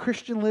pursue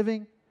Christian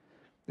living,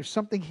 there's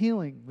something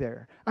healing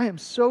there. I am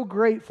so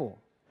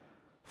grateful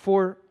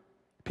for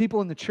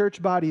people in the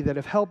church body that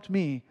have helped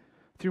me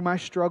through my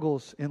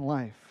struggles in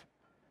life.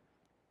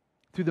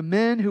 Through the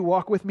men who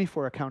walk with me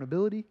for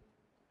accountability,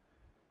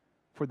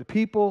 for the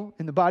people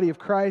in the body of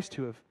Christ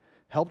who have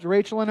helped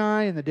Rachel and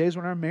I in the days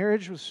when our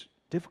marriage was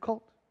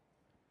difficult.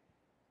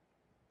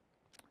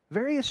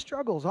 Various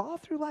struggles all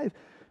through life.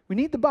 We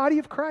need the body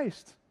of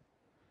Christ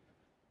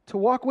to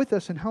walk with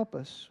us and help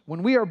us.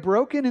 When we are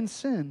broken in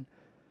sin,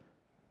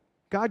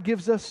 God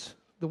gives us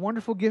the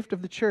wonderful gift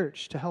of the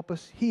church to help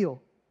us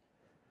heal.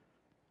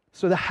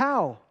 So the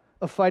how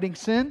of fighting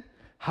sin,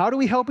 how do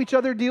we help each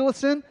other deal with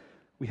sin?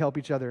 We help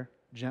each other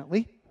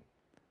gently,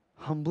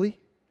 humbly,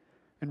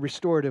 and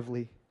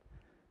restoratively.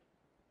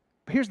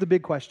 But here's the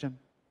big question.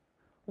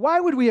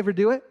 Why would we ever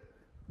do it?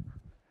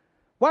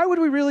 Why would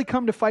we really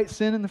come to fight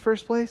sin in the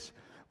first place?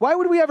 Why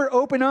would we ever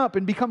open up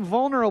and become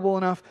vulnerable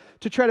enough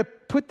to try to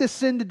put this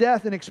sin to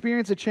death and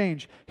experience a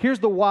change? Here's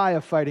the why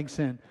of fighting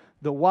sin.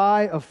 The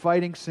why of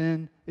fighting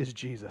sin is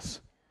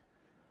Jesus.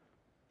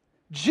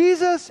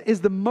 Jesus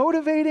is the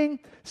motivating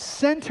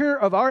center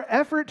of our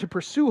effort to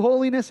pursue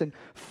holiness and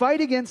fight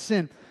against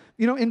sin.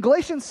 You know, in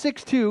Galatians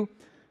 6:2,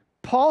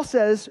 Paul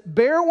says,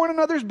 bear one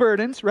another's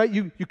burdens, right?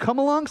 You come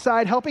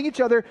alongside, helping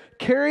each other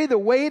carry the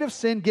weight of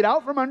sin, get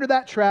out from under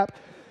that trap.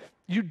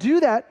 You do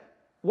that,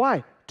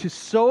 why? To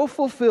so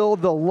fulfill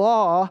the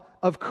law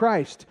of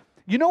Christ.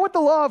 You know what the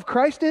law of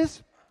Christ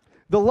is?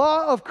 The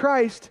law of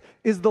Christ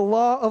is the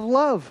law of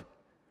love.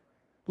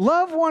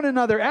 Love one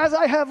another as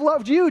I have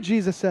loved you,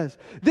 Jesus says.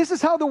 This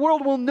is how the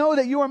world will know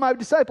that you are my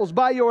disciples,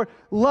 by your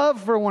love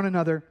for one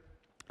another.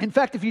 In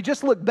fact, if you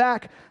just look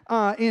back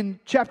in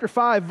chapter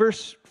 5,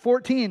 verse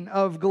 14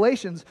 of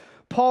Galatians,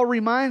 Paul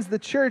reminds the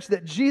church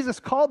that Jesus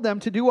called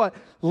them to do what?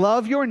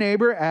 Love your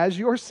neighbor as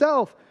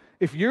yourself.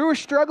 If you were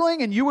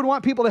struggling and you would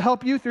want people to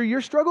help you through your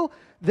struggle,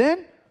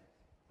 then,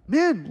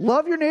 man,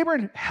 love your neighbor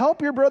and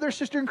help your brother or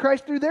sister in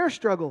Christ through their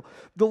struggle.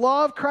 The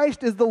law of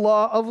Christ is the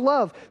law of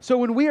love. So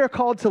when we are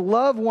called to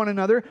love one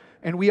another,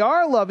 and we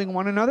are loving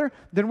one another,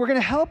 then we're going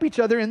to help each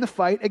other in the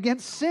fight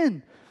against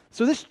sin.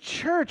 So this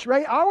church,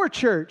 right, our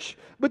church,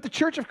 but the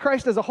church of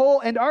Christ as a whole,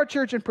 and our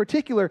church in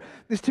particular,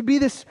 is to be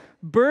this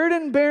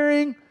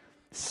burden-bearing,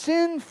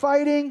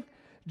 sin-fighting,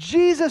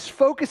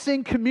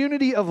 Jesus-focusing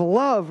community of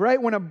love,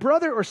 right? When a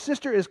brother or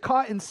sister is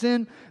caught in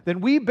sin, then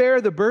we bear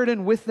the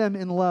burden with them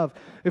in love.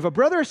 If a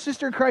brother or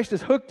sister in Christ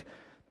is hooked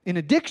in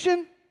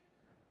addiction,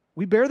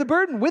 we bear the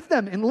burden with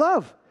them in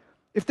love.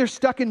 If they're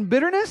stuck in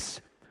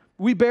bitterness,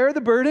 we bear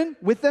the burden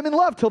with them in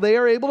love till they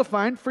are able to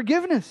find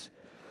forgiveness.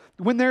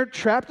 When they're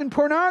trapped in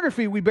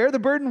pornography, we bear the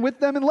burden with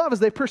them in love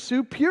as they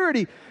pursue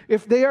purity.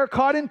 If they are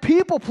caught in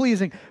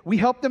people-pleasing, we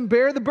help them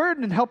bear the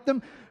burden and help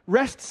them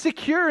rest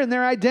secure in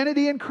their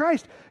identity in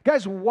Christ.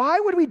 Guys, why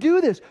would we do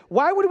this?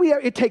 Why would we?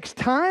 It takes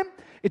time.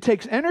 It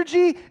takes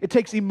energy. It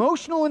takes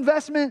emotional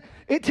investment.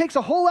 It takes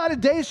a whole lot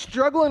of days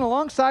struggling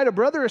alongside a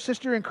brother or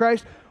sister in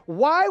Christ.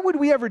 Why would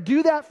we ever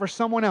do that for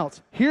someone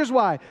else? Here's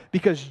why.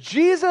 Because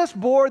Jesus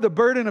bore the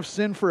burden of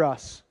sin for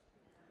us.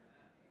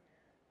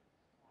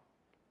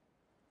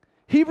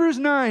 Hebrews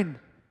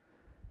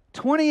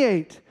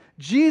 9:28.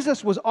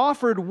 Jesus was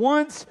offered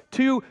once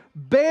to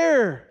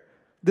bear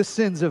the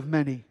sins of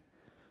many.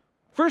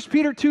 1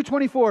 Peter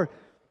 2:24.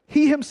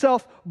 He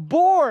himself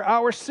bore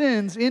our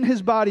sins in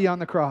his body on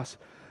the cross.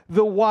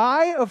 The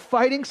why of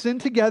fighting sin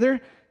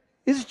together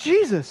is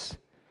Jesus.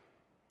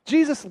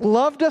 Jesus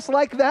loved us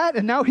like that,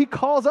 and now he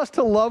calls us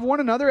to love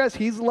one another as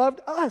he's loved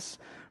us,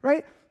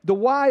 right? The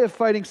why of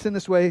fighting sin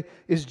this way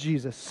is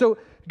Jesus. So,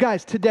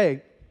 guys,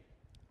 today,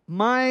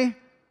 my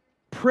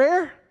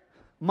prayer,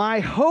 my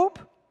hope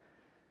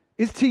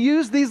is to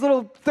use these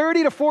little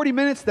 30 to 40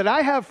 minutes that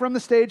I have from the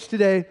stage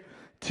today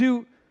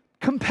to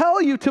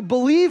compel you to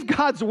believe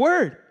God's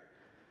word.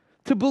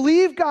 To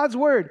believe God's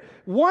word.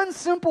 One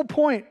simple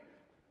point,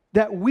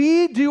 that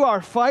we do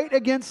our fight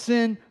against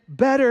sin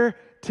better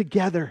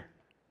together.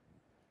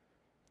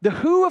 The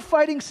who of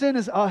fighting sin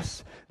is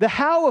us. The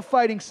how of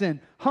fighting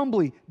sin,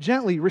 humbly,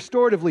 gently,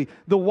 restoratively.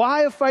 The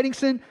why of fighting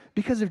sin,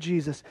 because of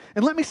Jesus.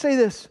 And let me say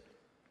this.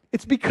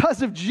 It's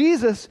because of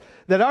Jesus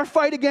that our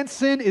fight against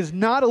sin is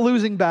not a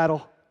losing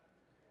battle.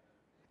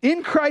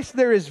 In Christ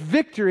there is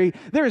victory.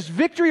 There is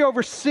victory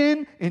over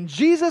sin in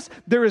Jesus.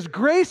 There is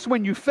grace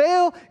when you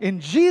fail in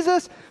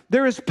Jesus.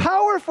 There is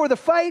power for the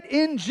fight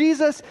in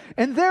Jesus.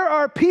 And there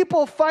are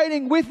people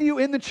fighting with you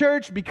in the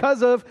church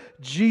because of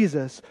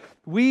Jesus.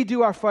 We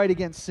do our fight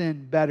against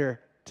sin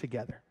better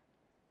together.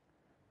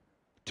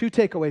 2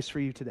 takeaways for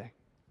you today.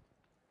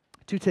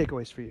 2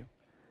 takeaways for you.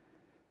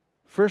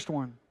 First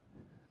one,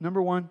 number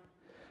one,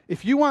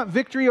 if you want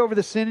victory over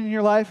the sin in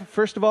your life,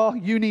 first of all,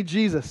 you need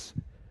Jesus.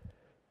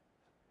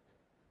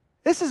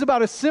 This is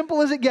about as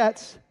simple as it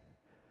gets.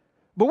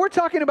 But we're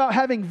talking about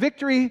having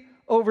victory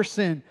over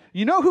sin.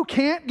 You know who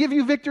can't give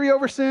you victory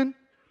over sin?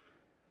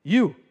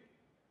 You.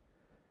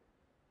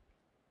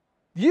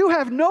 You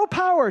have no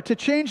power to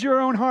change your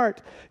own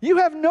heart. You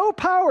have no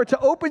power to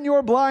open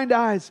your blind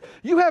eyes.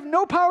 You have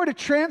no power to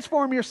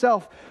transform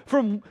yourself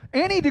from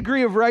any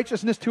degree of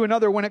righteousness to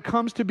another when it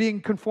comes to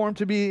being conformed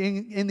to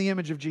being in the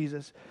image of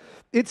Jesus.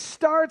 It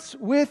starts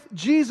with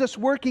Jesus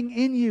working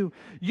in you.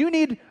 You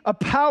need a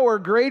power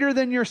greater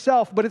than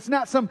yourself, but it's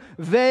not some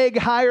vague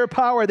higher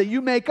power that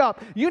you make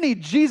up. You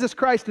need Jesus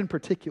Christ in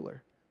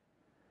particular.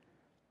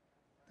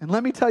 And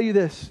let me tell you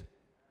this.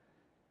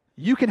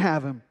 You can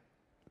have him.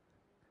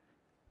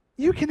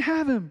 You can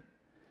have him.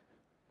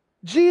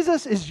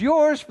 Jesus is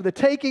yours for the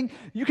taking.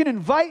 You can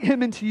invite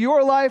him into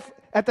your life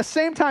at the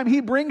same time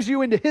he brings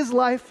you into his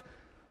life.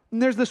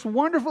 And there's this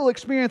wonderful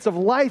experience of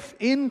life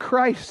in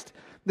Christ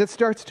that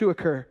starts to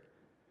occur.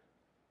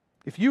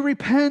 If you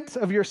repent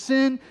of your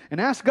sin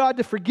and ask God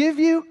to forgive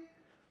you,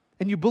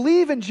 and you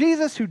believe in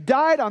Jesus who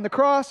died on the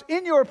cross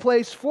in your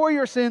place for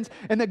your sins,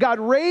 and that God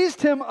raised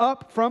him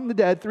up from the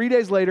dead 3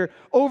 days later,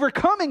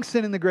 overcoming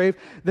sin in the grave,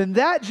 then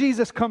that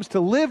Jesus comes to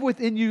live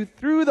within you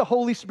through the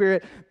Holy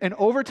Spirit. And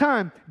over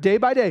time, day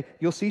by day,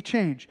 you'll see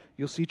change.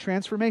 You'll see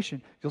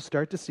transformation. You'll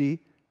start to see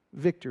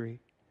victory.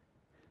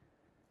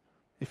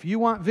 If you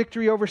want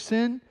victory over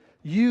sin,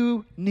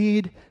 you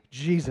need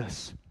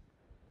Jesus.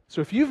 So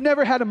if you've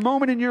never had a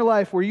moment in your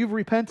life where you've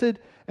repented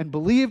and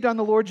believed on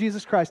the Lord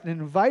Jesus Christ and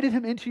invited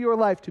him into your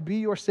life to be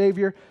your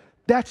Savior,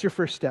 that's your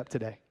first step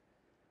today.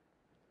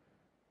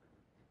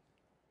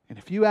 And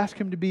if you ask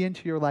him to be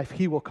into your life,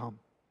 he will come.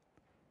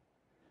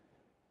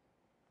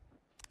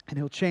 And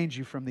he'll change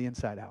you from the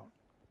inside out.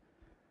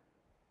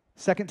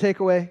 Second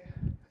takeaway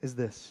is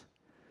this.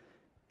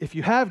 If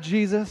you have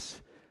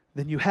Jesus,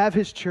 then you have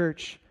his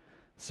church.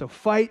 So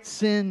fight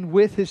sin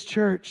with his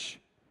church.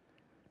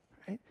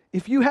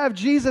 If you have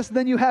Jesus,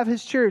 then you have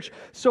his church.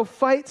 So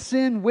fight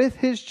sin with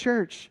his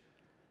church.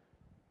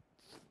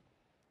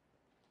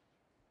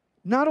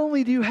 Not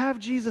only do you have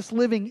Jesus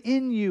living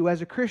in you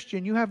as a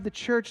Christian, you have the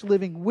church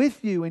living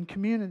with you in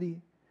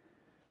community.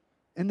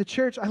 And the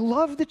church, I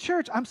love the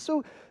church.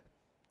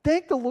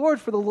 Thank the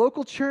Lord for the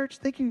local church.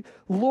 Thank you,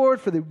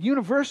 Lord, for the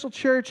universal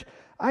church.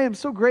 I am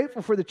so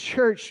grateful for the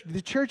church.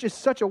 The church is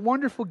such a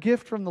wonderful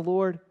gift from the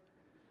Lord.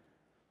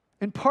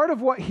 And part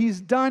of what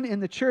he's done in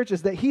the church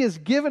is that he has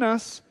given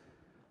us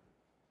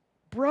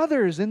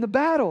brothers in the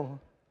battle,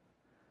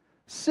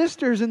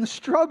 sisters in the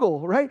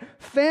struggle, right?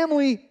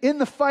 Family in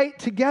the fight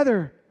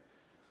together.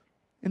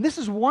 And this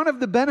is one of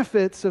the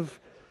benefits of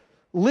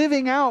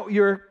living out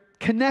your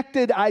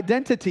connected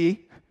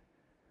identity,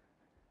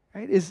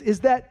 right? Is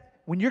that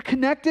when you're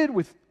connected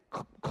with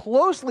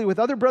closely with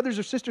other brothers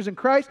or sisters in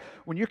Christ,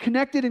 when you're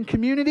connected in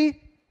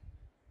community,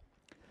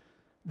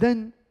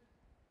 then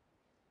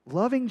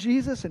loving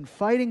Jesus and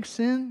fighting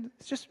sin,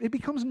 it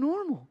becomes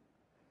normal.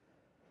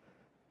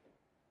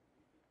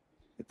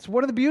 It's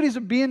one of the beauties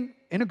of being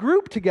in a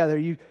group together.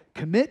 You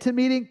commit to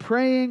meeting,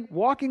 praying,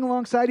 walking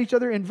alongside each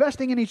other,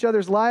 investing in each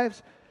other's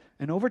lives.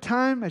 And over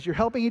time, as you're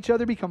helping each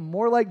other become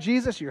more like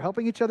Jesus, you're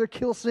helping each other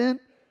kill sin.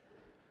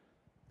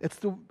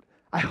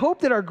 I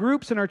hope that our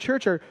groups in our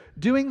church are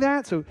doing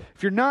that. So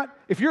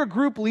if you're a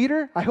group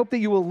leader, I hope that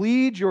you will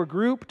lead your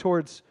group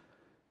towards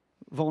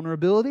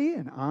vulnerability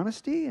and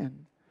honesty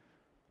and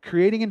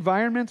creating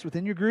environments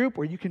within your group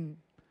where you can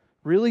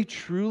really,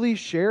 truly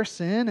share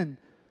sin and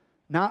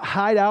not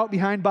hide out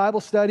behind Bible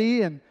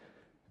study and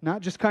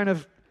not just kind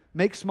of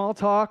make small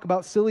talk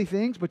about silly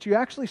things, but you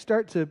actually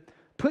start to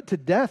put to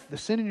death the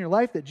sin in your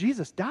life that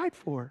Jesus died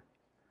for.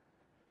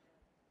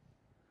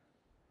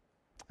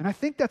 And I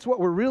think that's what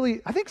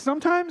I think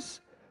sometimes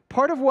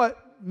part of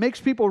what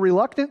makes people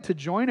reluctant to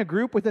join a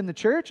group within the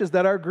church is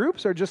that our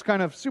groups are just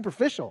kind of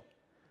superficial.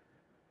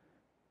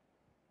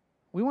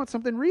 We want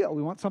something real.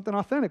 We want something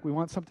authentic. We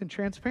want something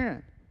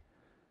transparent.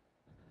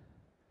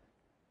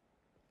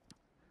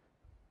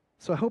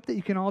 So I hope that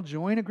you can all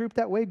join a group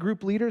that way.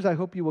 Group leaders, I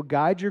hope you will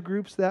guide your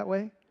groups that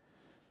way.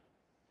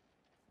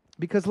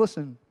 Because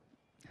listen,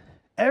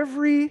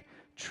 every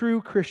true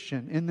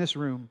Christian in this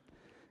room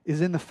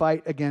is in the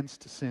fight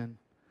against sin.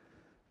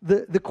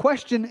 The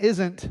question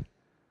isn't,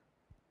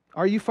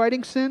 are you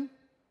fighting sin?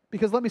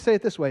 Because let me say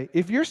it this way.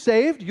 If you're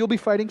saved, you'll be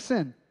fighting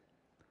sin.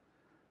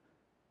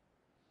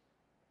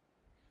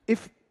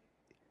 If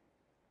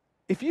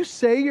you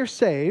say you're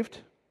saved,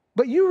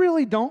 but you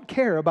really don't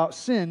care about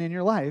sin in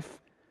your life,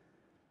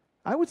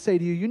 I would say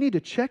to you, you need to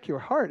check your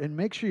heart and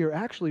make sure you're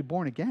actually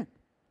born again.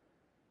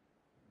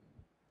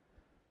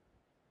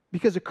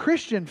 Because a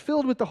Christian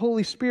filled with the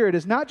Holy Spirit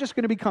is not just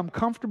going to become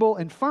comfortable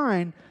and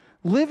fine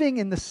living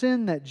in the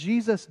sin that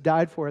Jesus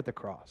died for at the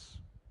cross.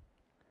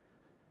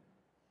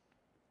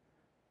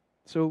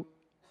 So,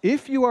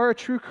 if you are a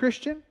true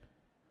Christian,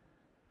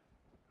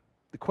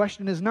 the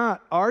question is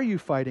not, are you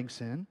fighting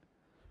sin?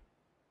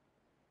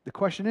 The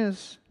question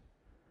is,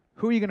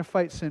 who are you going to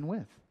fight sin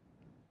with?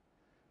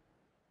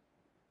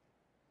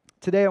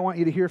 Today I want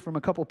you to hear from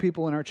a couple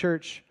people in our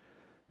church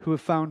who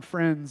have found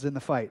friends in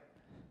the fight.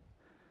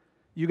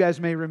 You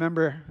guys may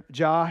remember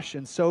Josh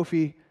and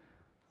Sophie,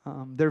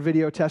 their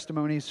video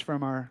testimonies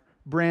from our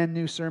brand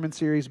new sermon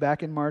series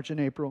back in March and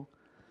April.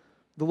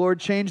 The Lord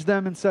changed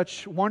them in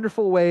such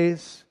wonderful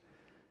ways.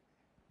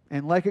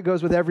 And like it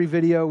goes with every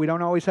video, we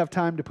don't always have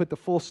time to put the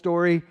full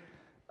story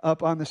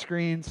up on the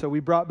screen, so we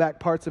brought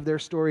back parts of their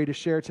story to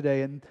share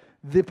today. And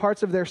the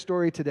parts of their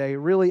story today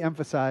really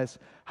emphasize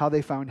how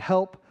they found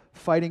help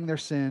fighting their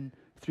sin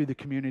through the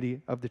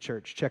community of the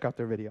church. Check out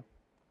their video.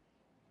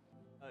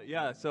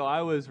 So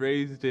I was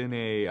raised in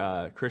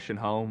a Christian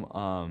home.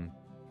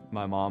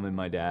 My mom and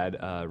my dad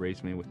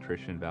raised me with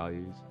Christian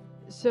values.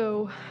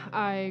 So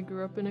I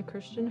grew up in a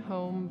Christian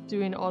home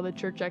doing all the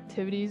church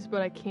activities,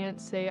 but I can't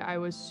say I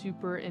was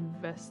super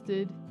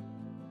invested.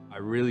 I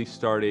really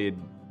started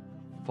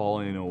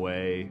falling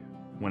away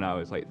when I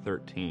was like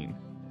 13.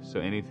 So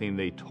anything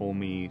they told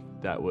me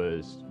that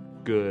was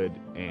good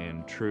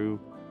and true,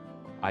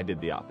 I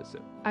did the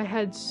opposite. I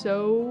had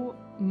so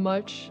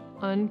much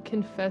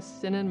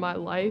unconfessed sin in my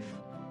life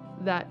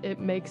that it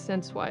makes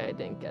sense why I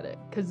didn't get it.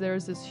 Because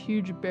there's this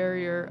huge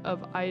barrier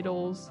of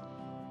idols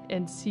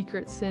and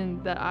secret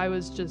sin that I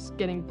was just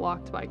getting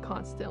blocked by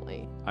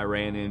constantly. I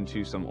ran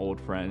into some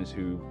old friends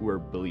who were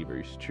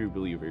believers, true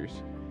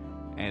believers,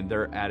 and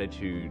their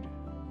attitude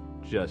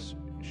just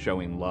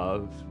showing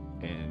love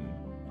and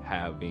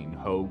having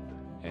hope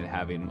and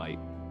having like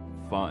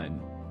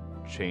fun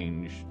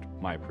changed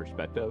my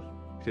perspective.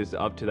 Because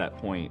up to that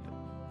point,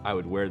 I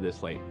would wear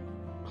this like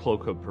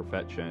cloak of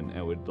perfection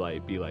and would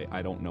like be like,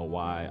 I don't know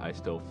why I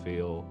still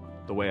feel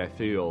the way I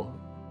feel.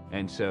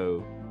 And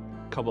so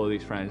a couple of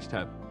these friends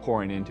kept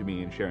pouring into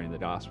me and sharing the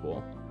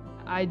gospel.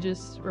 I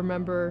just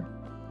remember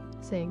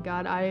saying,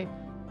 God, I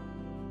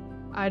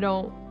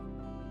don't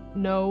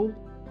know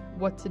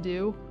what to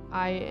do.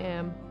 I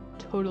am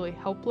totally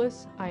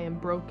helpless. I am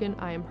broken.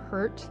 I am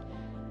hurt,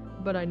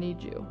 but I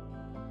need you.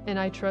 And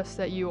I trust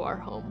that you are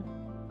home.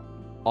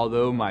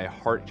 Although my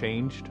heart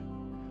changed,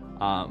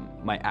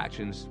 my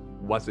actions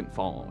wasn't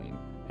following.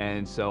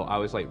 And so I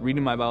was like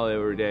reading my Bible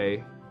every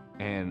day,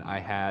 and I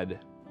had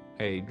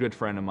a good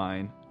friend of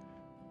mine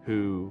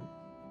who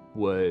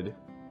would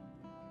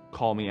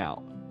call me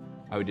out.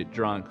 I would get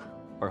drunk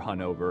or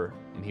hungover,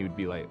 and he would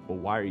be like, well,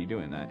 why are you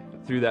doing that?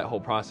 Through that whole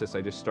process,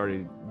 I just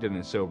started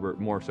getting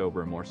more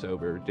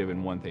sober,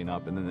 giving one thing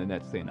up, and then the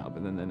next thing up,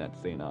 and then the next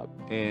thing up.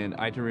 And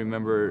I can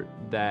remember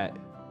that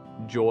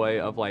joy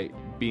of like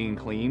being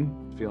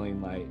clean,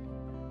 feeling like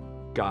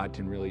God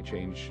can really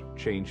change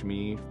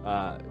me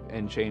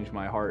and change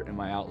my heart and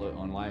my outlook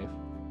on life.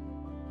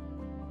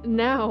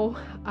 Now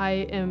I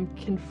am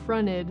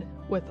confronted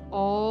with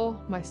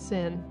all my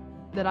sin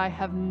that I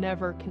have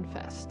never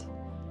confessed.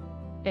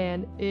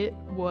 And it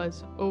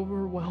was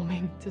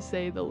overwhelming, to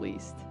say the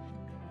least.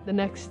 The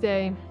next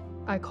day,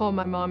 I call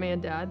my mom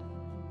and dad,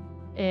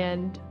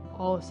 and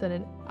all of a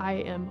sudden, I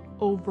am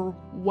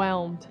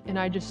overwhelmed, and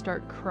I just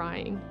start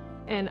crying.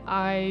 And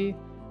I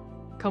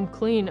come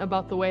clean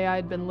about the way I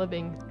had been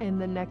living.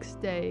 And the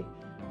next day,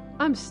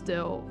 I'm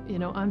still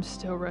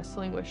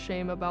wrestling with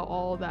shame about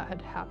all that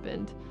had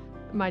happened.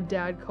 My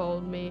dad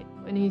called me,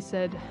 and he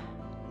said,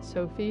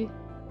 Sophie,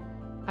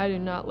 I do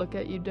not look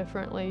at you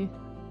differently.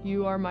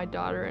 You are my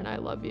daughter, and I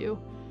love you.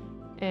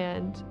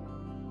 And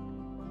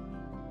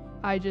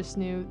I just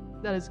knew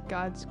that is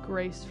God's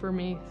grace for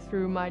me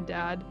through my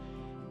dad,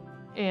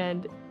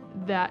 and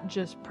that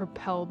just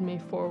propelled me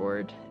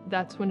forward.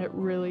 That's when it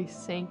really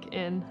sank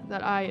in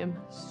that I am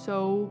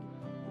so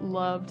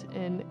loved,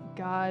 and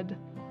God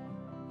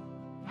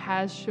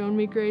has shown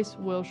me grace,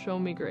 will show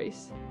me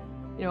grace.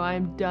 I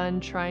am done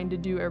trying to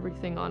do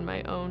everything on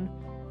my own.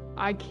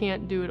 I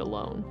can't do it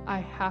alone. I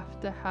have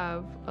to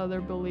have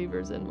other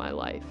believers in my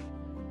life,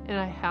 and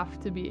I have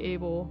to be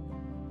able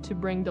to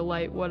bring to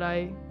light what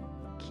I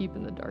keep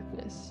in the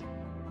darkness.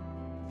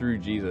 Through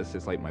Jesus,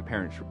 it's like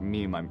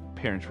me and my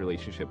parents'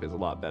 relationship is a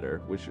lot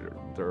better, which are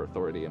their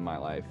authority in my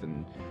life.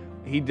 And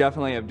he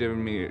definitely have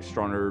given me a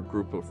stronger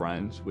group of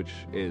friends, which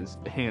is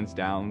hands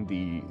down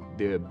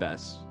the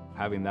best.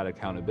 Having that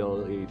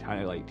accountability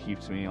kind of like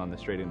keeps me on the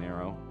straight and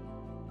narrow.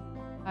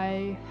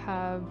 I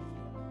have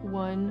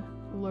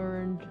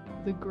learned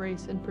the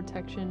grace and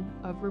protection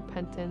of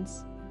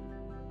repentance,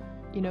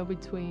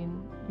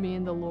 between me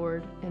and the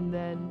Lord, and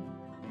then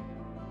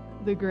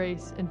the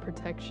grace and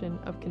protection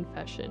of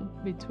confession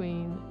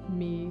between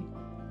me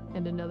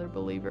and another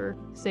believer.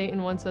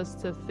 Satan wants us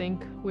to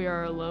think we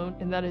are alone,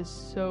 and that is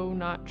so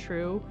not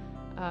true.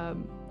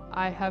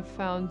 I have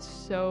found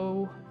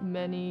so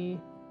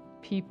many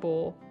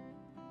people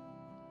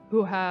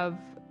who have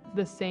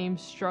the same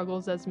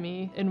struggles as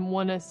me and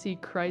want to see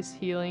Christ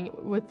healing.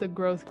 With the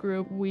growth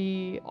group,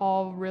 we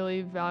all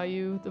really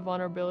value the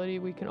vulnerability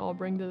we can all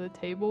bring to the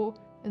table,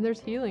 and there's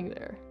healing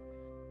there.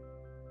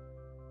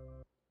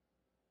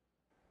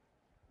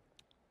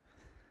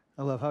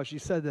 I love how she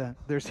said that.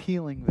 There's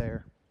healing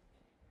there.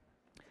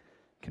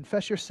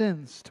 Confess your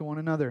sins to one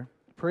another.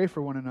 Pray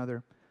for one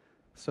another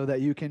so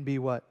that you can be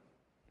what?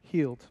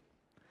 Healed.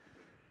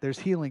 There's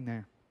healing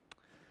there.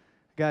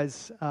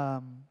 Guys,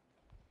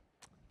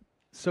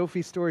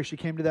 Sophie's story, she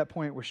came to that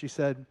point where she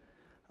said,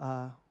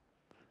 I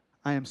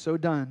am so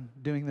done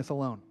doing this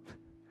alone.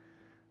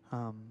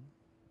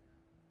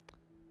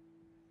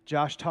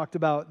 Josh talked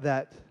about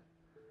that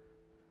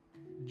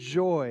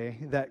joy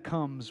that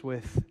comes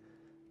with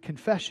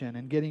confession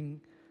and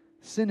getting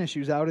sin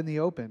issues out in the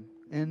open.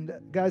 And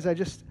guys, I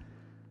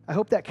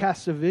hope that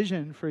casts a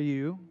vision for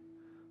you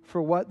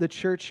for what the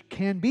church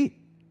can be.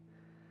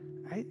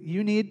 Right?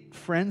 You need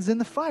friends in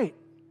the fight.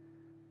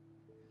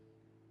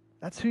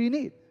 That's who you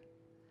need.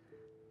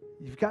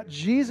 You've got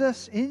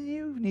Jesus in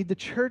you, need the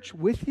church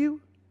with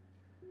you.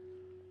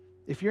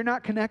 If you're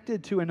not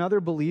connected to another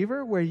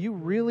believer where you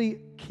really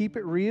keep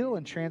it real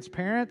and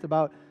transparent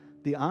about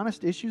the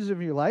honest issues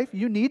of your life,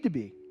 you need to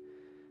be.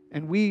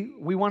 And we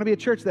want to be a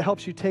church that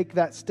helps you take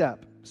that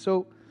step.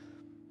 So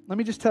let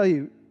me just tell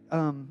you,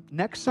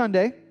 next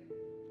Sunday,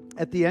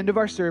 at the end of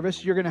our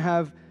service, you're going to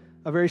have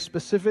a very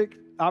specific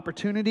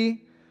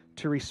opportunity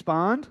to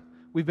respond.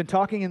 We've been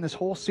talking in this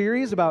whole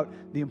series about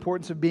the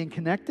importance of being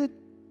connected.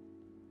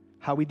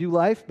 how we do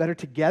life better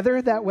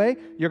together that way.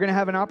 You're going to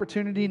have an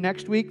opportunity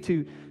next week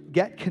to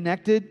get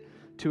connected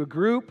to a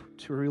group,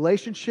 to a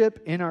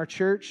relationship in our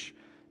church,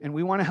 and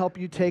we want to help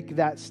you take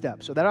that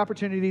step. So that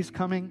opportunity is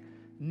coming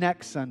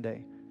next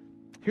Sunday.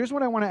 Here's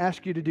what I want to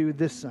ask you to do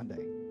this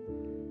Sunday.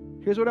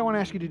 Here's what I want to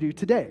ask you to do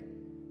today.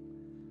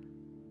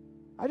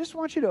 I just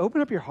want you to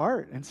open up your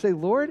heart and say,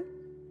 Lord,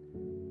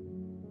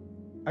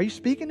 are you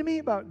speaking to me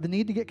about the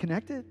need to get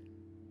connected?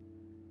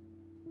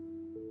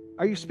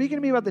 Are you speaking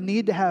to me about the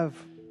need to have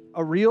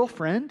a real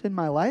friend in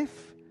my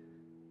life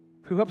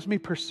who helps me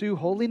pursue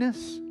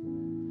holiness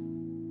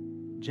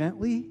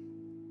gently,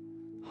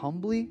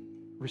 humbly,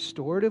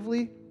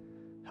 restoratively,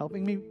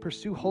 helping me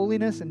pursue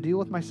holiness and deal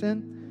with my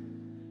sin?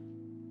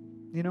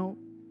 You know,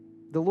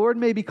 the Lord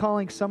may be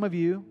calling some of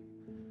you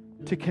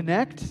to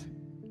connect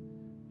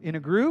in a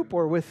group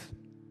or with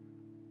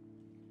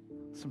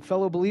some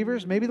fellow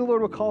believers. Maybe the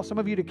Lord will call some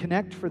of you to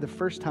connect for the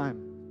first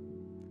time.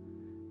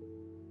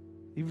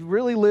 You've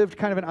really lived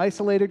kind of an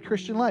isolated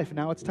Christian life.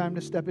 Now it's time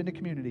to step into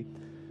community.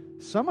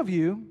 Some of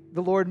you,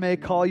 the Lord may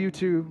call you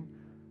to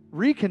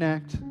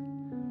reconnect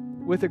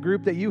with a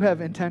group that you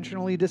have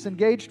intentionally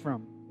disengaged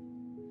from.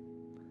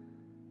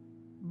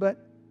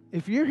 But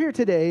if you're here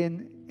today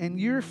and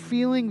you're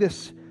feeling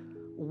this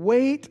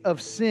weight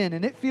of sin,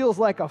 and it feels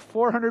like a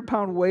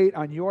 400-pound weight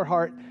on your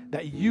heart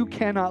that you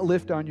cannot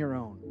lift on your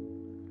own,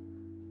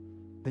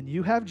 then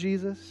you have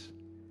Jesus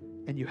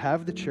and you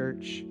have the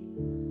church,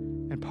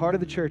 and part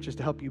of the church is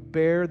to help you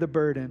bear the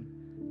burden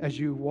as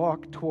you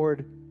walk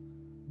toward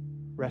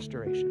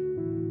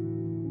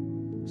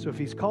restoration. So if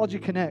He's called you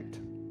connect,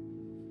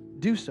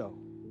 do so,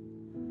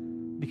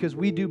 because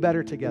we do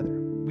better together.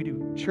 We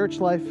do church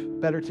life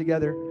better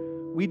together.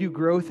 We do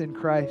growth in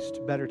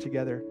Christ better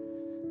together.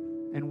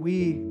 And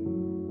we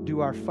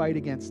do our fight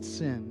against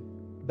sin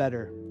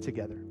better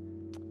together.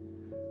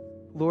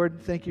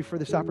 Lord, thank you for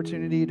this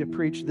opportunity to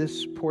preach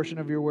this portion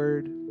of your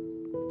word.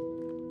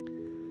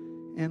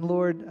 And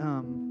Lord,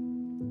 I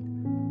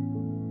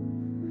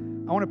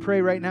want to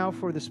pray right now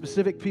for the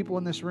specific people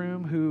in this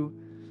room who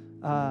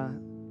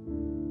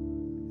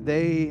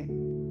they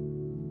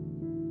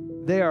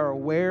are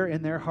aware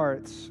in their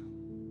hearts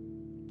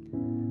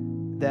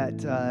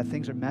that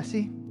things are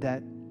messy,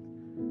 that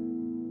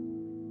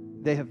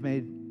they have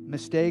made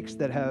mistakes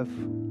that have,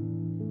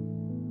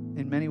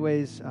 in many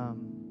ways,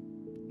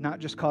 not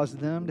just caused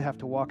them to have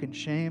to walk in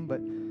shame,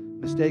 but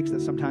mistakes that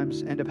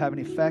sometimes end up having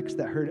effects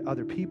that hurt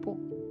other people.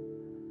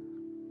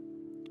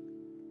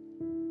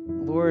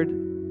 Lord,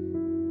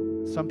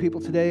 some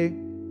people today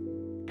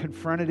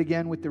confronted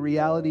again with the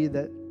reality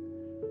that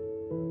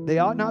they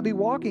ought not be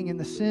walking in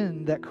the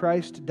sin that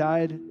Christ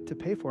died to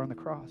pay for on the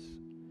cross.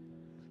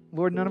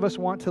 Lord, none of us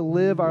want to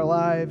live our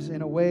lives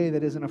in a way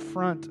that is an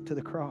affront to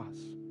the cross.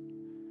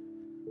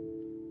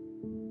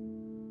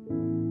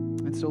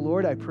 And so,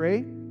 Lord, I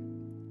pray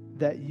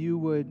that you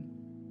would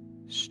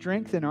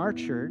strengthen our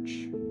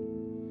church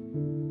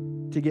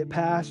to get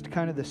past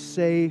kind of the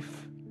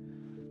safe,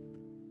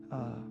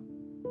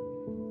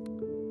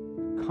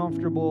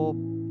 comfortable,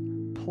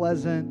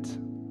 pleasant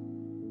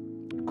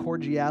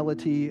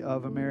cordiality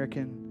of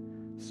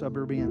American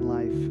suburban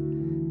life,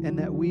 and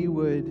that we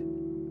would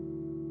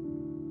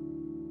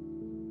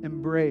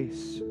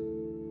embrace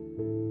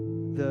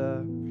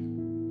the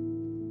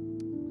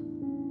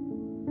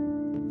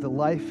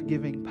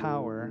life-giving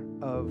power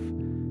of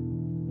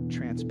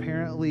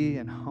transparently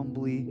and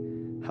humbly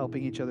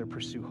helping each other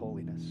pursue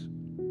holiness.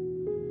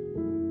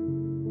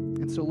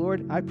 And so,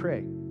 Lord, I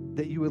pray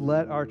that you would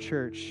let our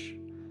church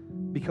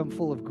become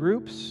full of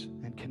groups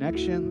and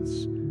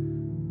connections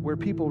where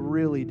people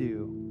really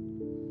do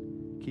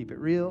keep it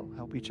real,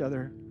 help each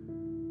other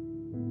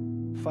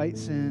fight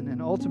sin,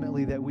 and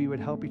ultimately that we would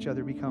help each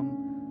other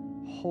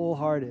become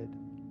wholehearted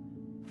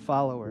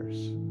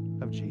followers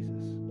of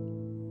Jesus.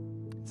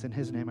 It's in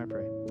His name I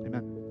pray.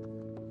 Amen.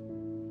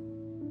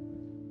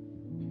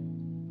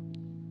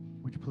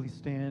 Would you please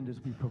stand as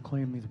we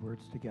proclaim these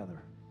words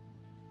together?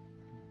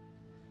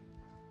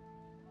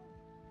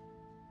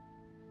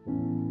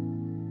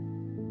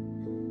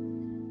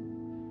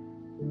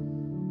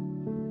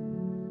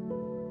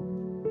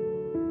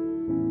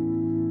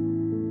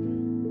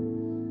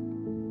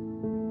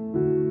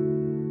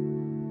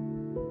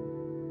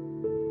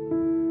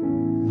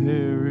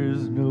 There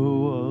is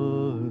no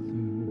other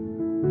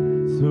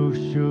so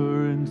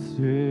sure and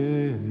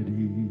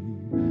steady.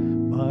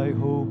 My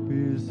hope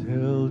is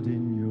held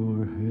in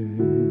your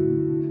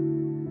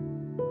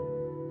hand.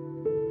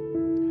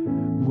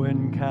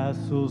 When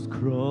castles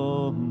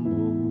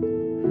crumble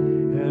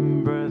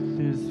and breath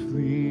is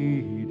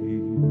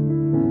fleeting,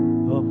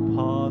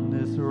 upon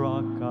this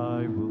rock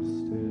I will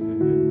stand.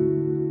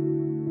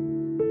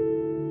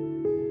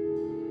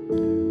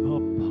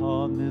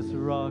 Upon this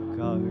rock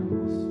I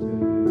will stand.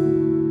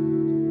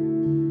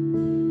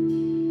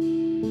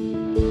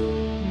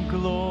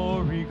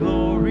 Glory,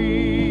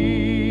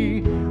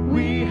 glory,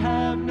 we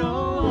have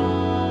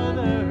no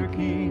other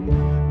King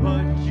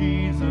but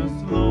Jesus,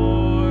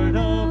 Lord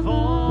of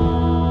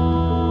all.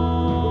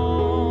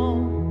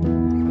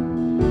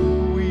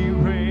 We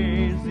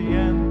raise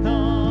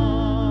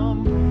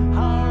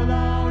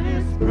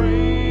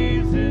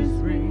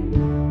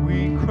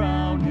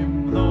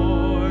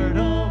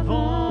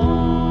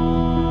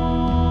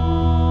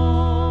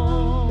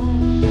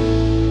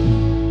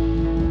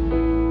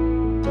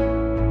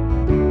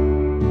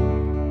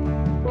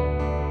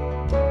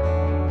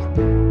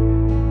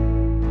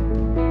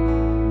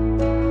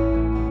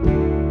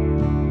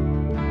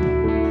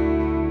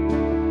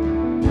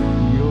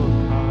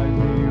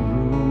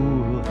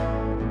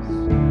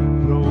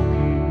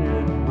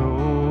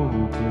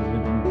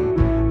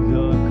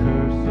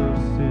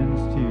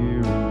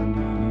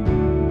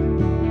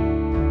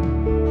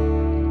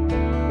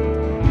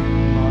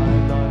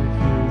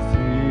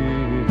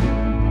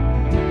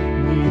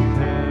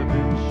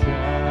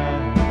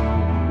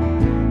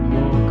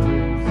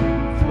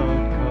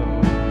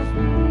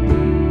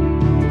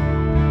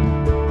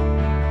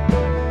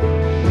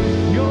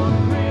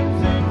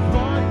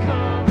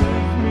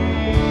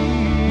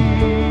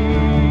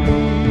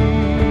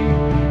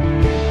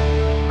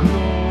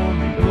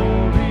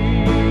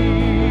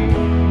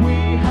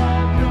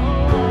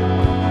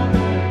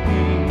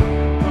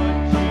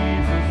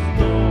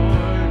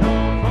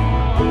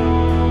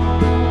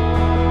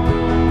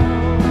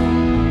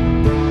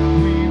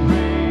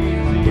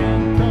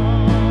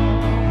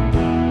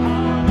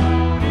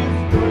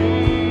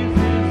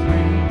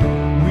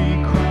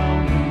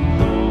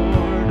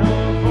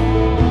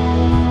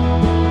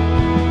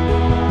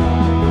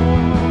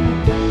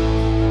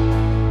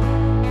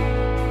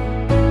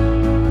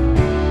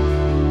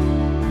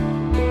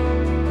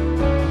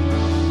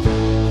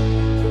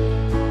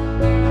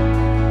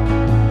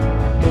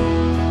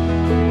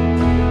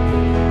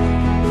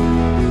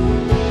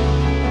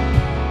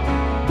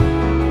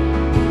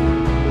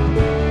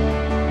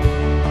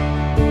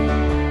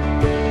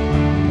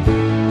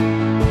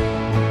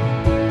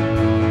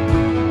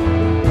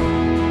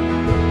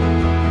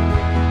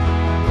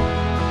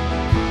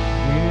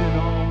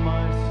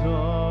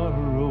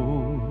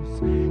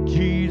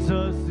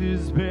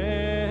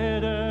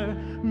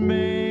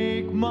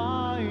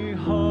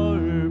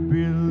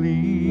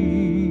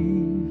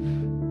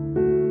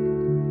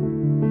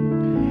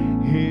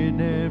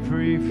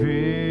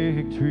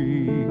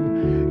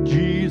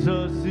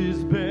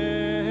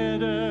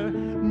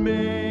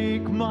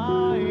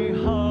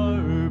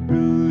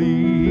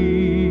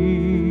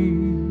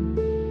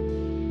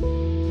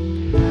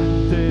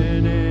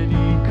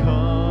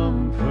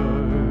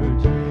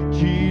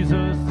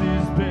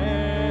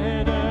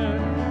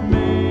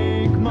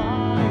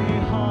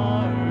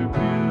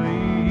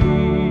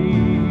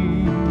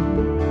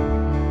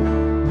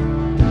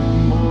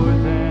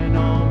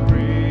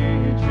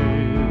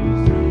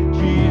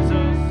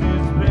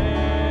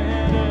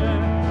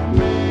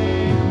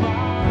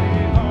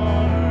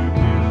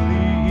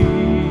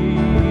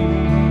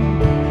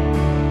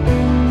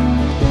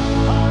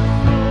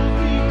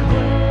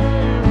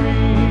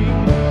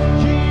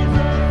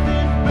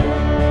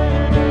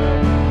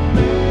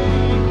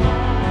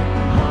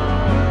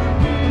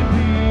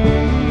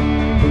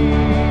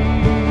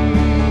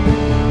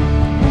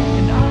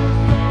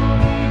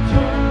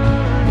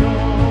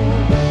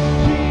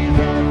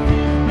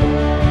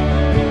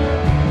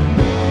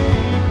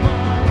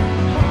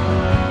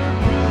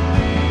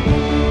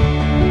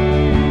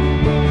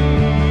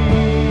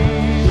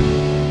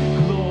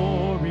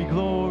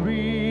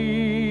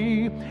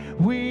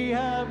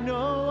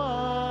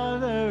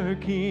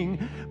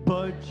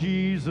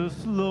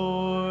Jesus,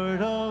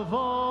 Lord of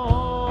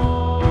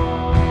all.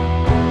 Glory,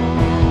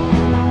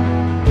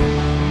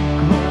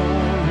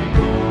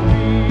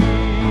 glory,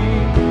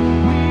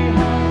 we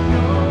have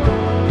no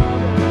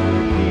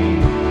other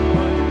King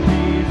but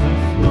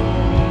Jesus,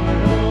 Lord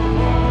of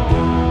all.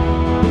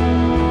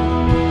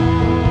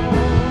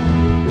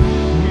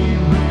 We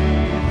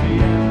raise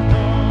the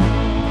anthem,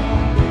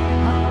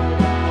 our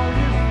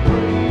loudest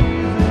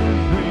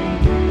praises ring.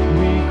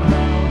 We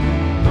crown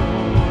Him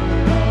Lord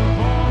of all. We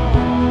crown Him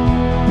Lord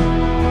of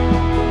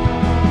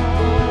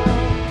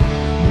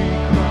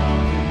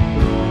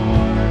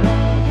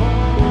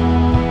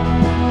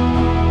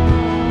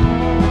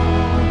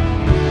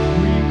all.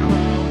 We crown Him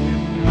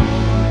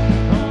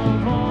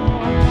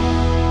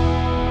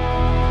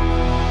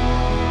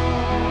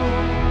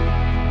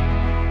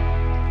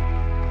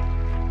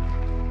Lord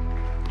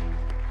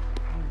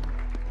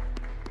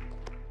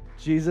of all.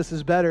 Jesus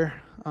is better.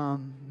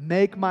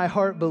 Make my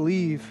heart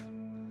believe.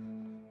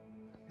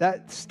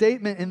 That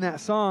statement in that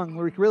song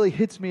really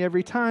hits me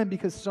every time,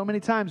 because so many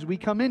times we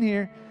come in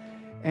here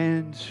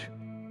and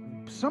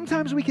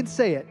sometimes we can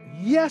say it.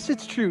 Yes,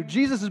 it's true.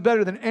 Jesus is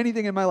better than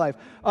anything in my life.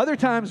 Other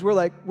times we're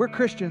like, we're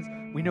Christians.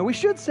 We know we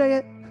should say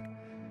it,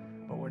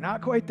 but we're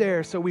not quite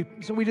there. So we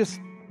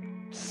just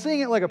sing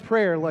it like a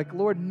prayer, like,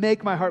 Lord,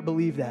 make my heart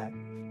believe that.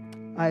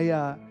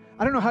 I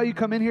don't know how you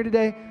come in here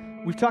today.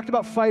 We've talked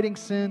about fighting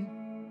sin.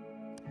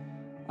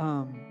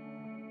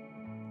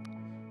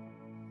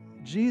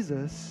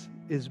 Jesus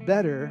is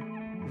better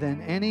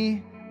than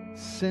any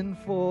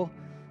sinful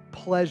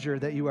pleasure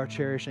that you are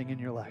cherishing in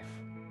your life.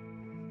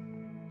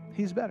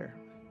 He's better.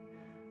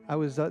 I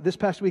was this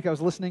past week I was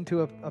listening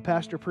to a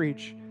pastor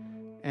preach,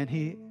 and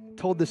he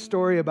told this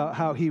story about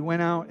how he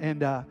went out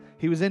and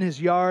he was in his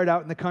yard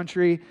out in the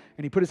country,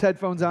 and he put his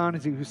headphones on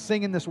as he was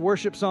singing this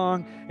worship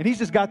song, and he's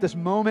just got this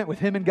moment with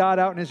him and God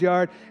out in his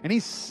yard, and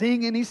he's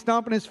singing, he's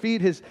stomping his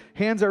feet, his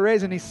hands are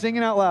raised, and he's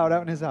singing out loud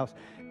out in his house.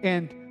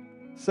 And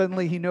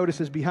suddenly he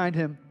notices behind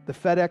him the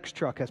FedEx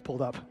truck has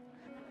pulled up,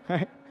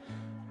 right?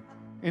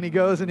 And he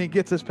goes and he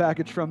gets this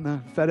package from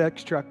the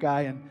FedEx truck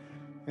guy, and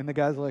the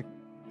guy's like,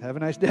 have a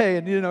nice day,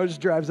 and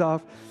just drives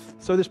off.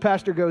 So this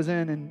pastor goes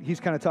in and he's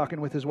kind of talking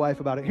with his wife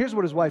about it. Here's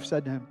what his wife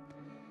said to him.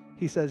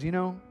 He says,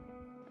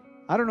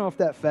 I don't know if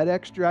that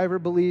FedEx driver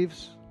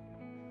believes,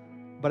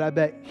 but I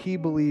bet he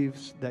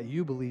believes that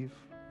you believe.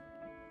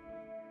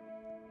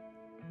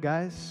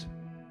 Guys,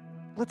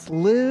 let's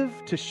live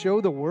to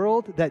show the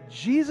world that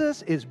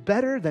Jesus is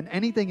better than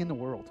anything in the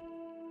world,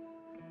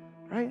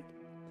 right?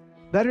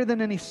 Better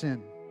than any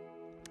sin.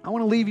 I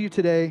want to leave you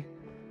today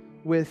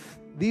with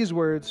these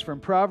words from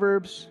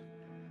Proverbs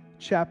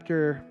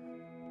chapter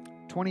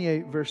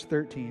 28, verse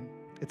 13.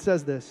 It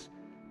says this: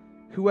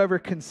 whoever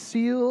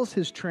conceals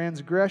his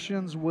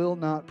transgressions will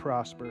not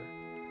prosper,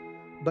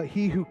 but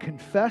he who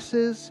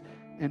confesses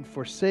and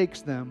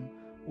forsakes them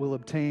will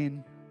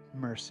obtain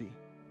mercy.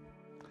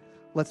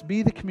 Let's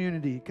be the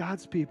community,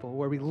 God's people,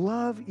 where we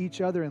love each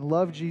other and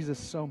love Jesus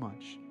so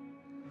much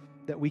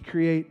that we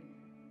create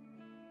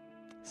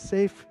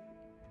safe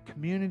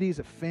communities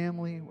of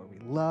family where we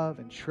love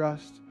and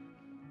trust,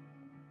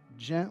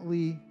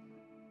 gently,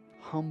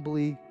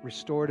 humbly,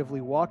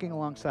 restoratively, walking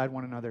alongside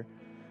one another,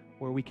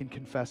 where we can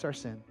confess our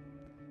sin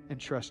and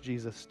trust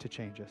Jesus to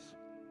change us.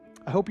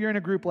 I hope you're in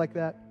a group like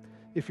that.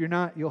 If you're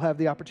not, you'll have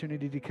the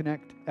opportunity to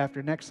connect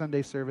after next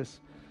Sunday service.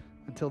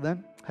 Until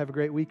then, have a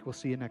great week. We'll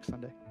see you next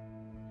Sunday.